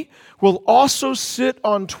me will also sit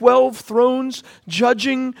on 12 thrones,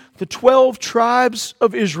 judging the 12 tribes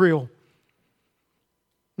of Israel.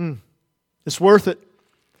 It's worth it.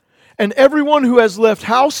 And everyone who has left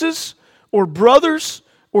houses, or brothers,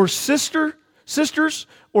 or sisters,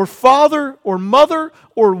 or father, or mother,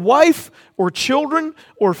 or wife, or children,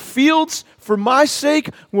 or fields, for my sake,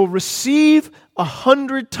 will receive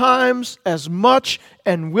 100 times as much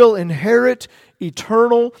and will inherit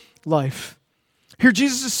eternal life. Here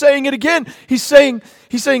Jesus is saying it again. He's saying,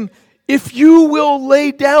 if you will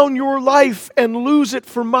lay down your life and lose it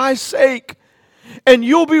for my sake, And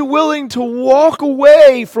you'll be willing to walk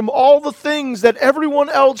away from all the things that everyone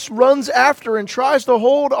else runs after and tries to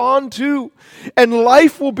hold on to. And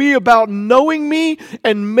life will be about knowing me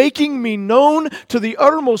and making me known to the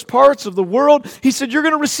uttermost parts of the world. He said, you're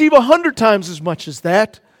going to receive 100 times as much as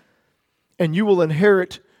that. And you will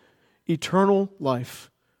inherit eternal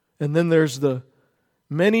life. And then there's the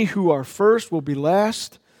many who are first will be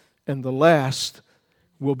last, and the last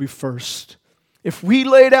will be first. If we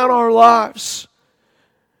lay down our lives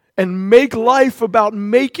and make life about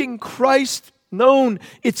making Christ known,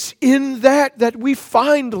 it's in that we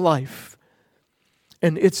find life.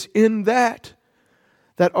 And it's in that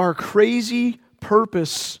our crazy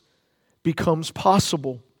purpose becomes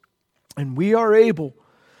possible. And we are able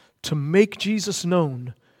to make Jesus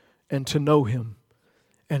known and to know Him.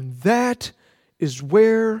 And that is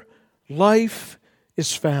where life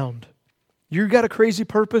is found. You got a crazy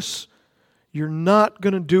purpose. You're not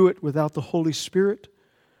going to do it without the Holy Spirit.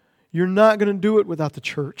 You're not going to do it without the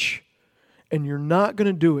church. And you're not going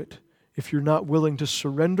to do it if you're not willing to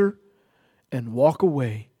surrender and walk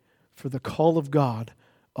away for the call of God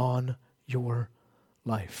on your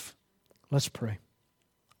life. Let's pray.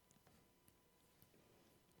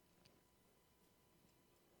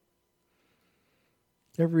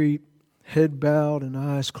 Every head bowed and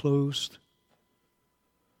eyes closed.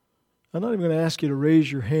 I'm not even going to ask you to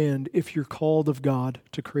raise your hand if you're called of God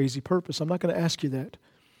to crazy purpose. I'm not going to ask you that.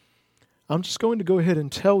 I'm just going to go ahead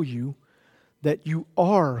and tell you that you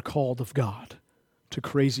are called of God to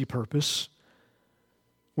crazy purpose.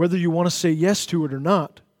 Whether you want to say yes to it or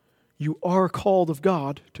not, you are called of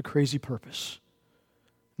God to crazy purpose.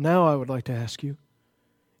 Now I would like to ask you,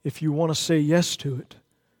 if you want to say yes to it,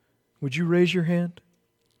 would you raise your hand?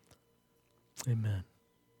 Amen.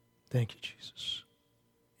 Thank you, Jesus.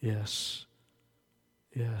 Yes.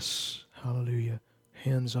 Yes. Hallelujah.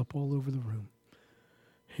 Hands up all over the room.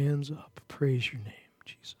 Hands up. Praise your name,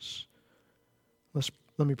 Jesus.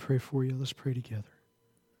 Let me pray for you. Let's pray together.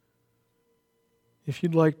 If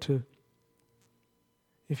you'd like to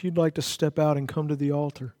step out and come to the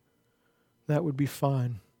altar, that would be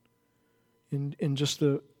fine. In just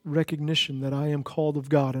a recognition that I am called of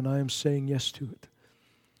God and I am saying yes to it.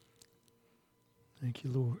 Thank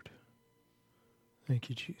you, Lord. Thank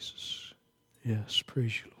you, Jesus. Yes,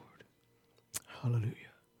 praise you, Lord. Hallelujah.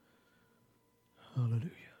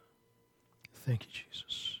 Hallelujah. Thank you,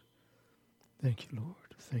 Jesus. Thank you, Lord.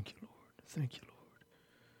 Thank you, Lord. Thank you, Lord.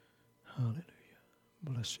 Hallelujah.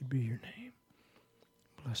 Blessed be your name.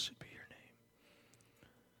 Blessed be your name.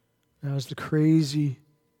 Now, as the crazy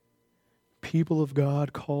people of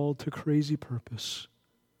God called to crazy purpose,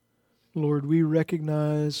 Lord, we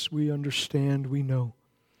recognize, we understand, we know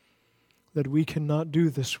that we cannot do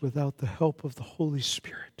this without the help of the Holy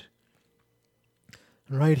Spirit.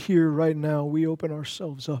 And right here, right now, we open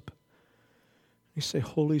ourselves up. We say,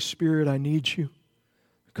 Holy Spirit, I need you.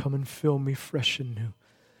 Come and fill me fresh and new.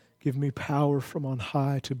 Give me power from on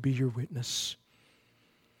high to be your witness.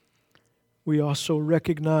 We also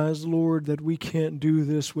recognize, Lord, that we can't do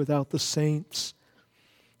this without the saints,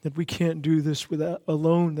 that we can't do this without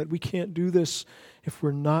alone, that we can't do this if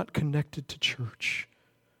we're not connected to church.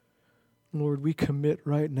 Lord, we commit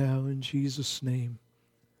right now in Jesus' name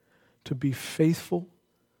to be faithful,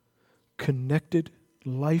 connected,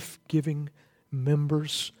 life-giving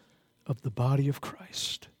members of the body of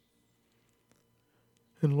Christ.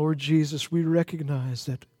 And Lord Jesus, we recognize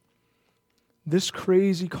that this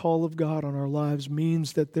crazy call of God on our lives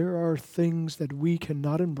means that there are things that we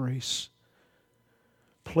cannot embrace,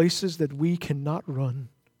 places that we cannot run,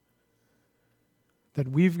 that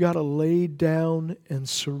we've got to lay down and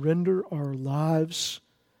surrender our lives,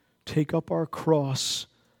 take up our cross,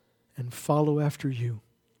 and follow after you.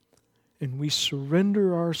 And we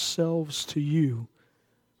surrender ourselves to you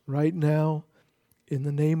right now in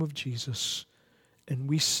the name of Jesus. And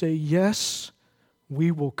we say, yes,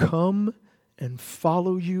 we will come and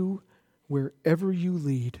follow you wherever you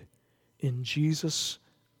lead in Jesus'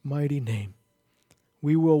 mighty name.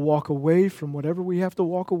 We will walk away from whatever we have to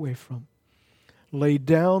walk away from. Lay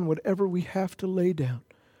down whatever we have to lay down.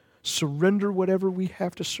 Surrender whatever we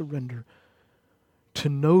have to surrender to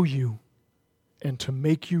know you and to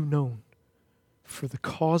make you known for the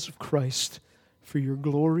cause of Christ, for your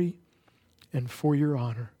glory and for your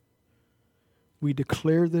honor. We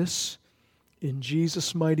declare this in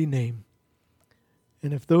Jesus' mighty name.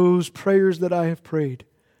 And if those prayers that I have prayed,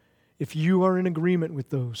 if you are in agreement with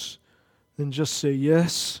those, then just say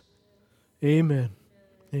yes, amen,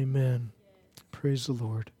 amen. Praise the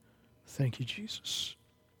Lord. Thank you, Jesus.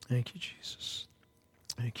 Thank you, Jesus.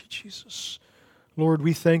 Thank you, Jesus. Lord,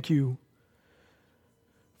 we thank you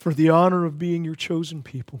for the honor of being your chosen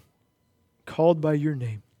people, called by your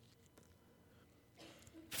name.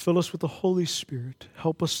 Fill us with the Holy Spirit.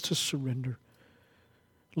 Help us to surrender.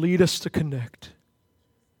 Lead us to connect.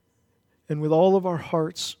 And with all of our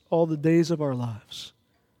hearts, all the days of our lives,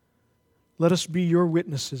 let us be your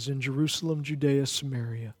witnesses in Jerusalem, Judea,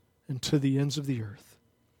 Samaria, and to the ends of the earth.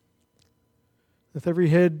 With every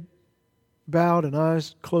head bowed and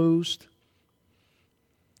eyes closed,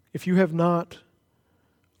 if you have not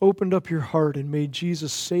opened up your heart and made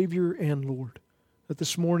Jesus Savior and Lord, that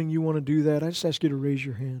this morning you want to do that, I just ask you to raise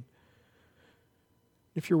your hand.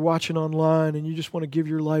 If you're watching online and you just want to give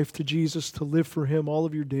your life to Jesus, to live for Him all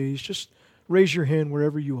of your days, just raise your hand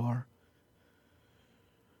wherever you are.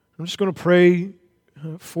 I'm just going to pray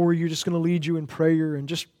for you, just going to lead you in prayer, and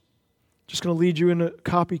just going to lead you in a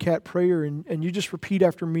copycat prayer, and you just repeat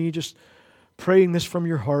after me, just praying this from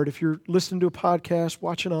your heart. If you're listening to a podcast,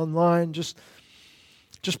 watching online, just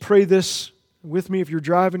pray this with me. If you're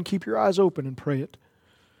driving, keep your eyes open and pray it.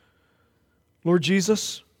 Lord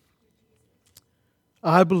Jesus,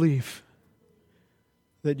 I believe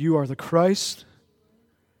that you are the Christ,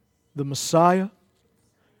 the Messiah,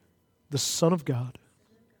 the Son of God,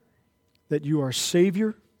 that you are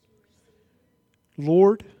Savior,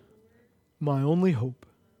 Lord, my only hope.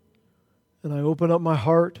 And I open up my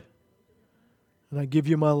heart and I give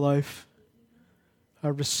you my life. I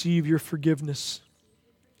receive your forgiveness,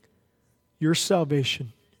 your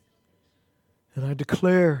salvation, and I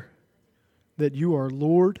declare that you are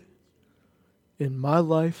Lord in my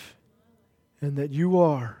life and that you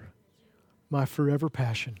are my forever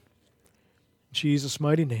passion. In Jesus'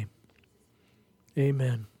 mighty name,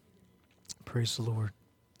 amen. Praise the Lord.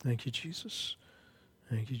 Thank you, Jesus.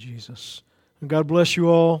 Thank you, Jesus. And God bless you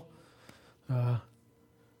all.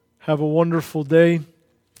 Have a wonderful day,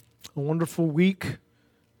 a wonderful week,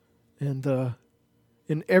 and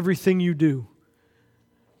in everything you do,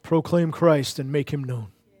 proclaim Christ and make Him known.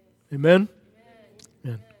 Amen?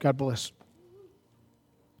 Amen. God bless.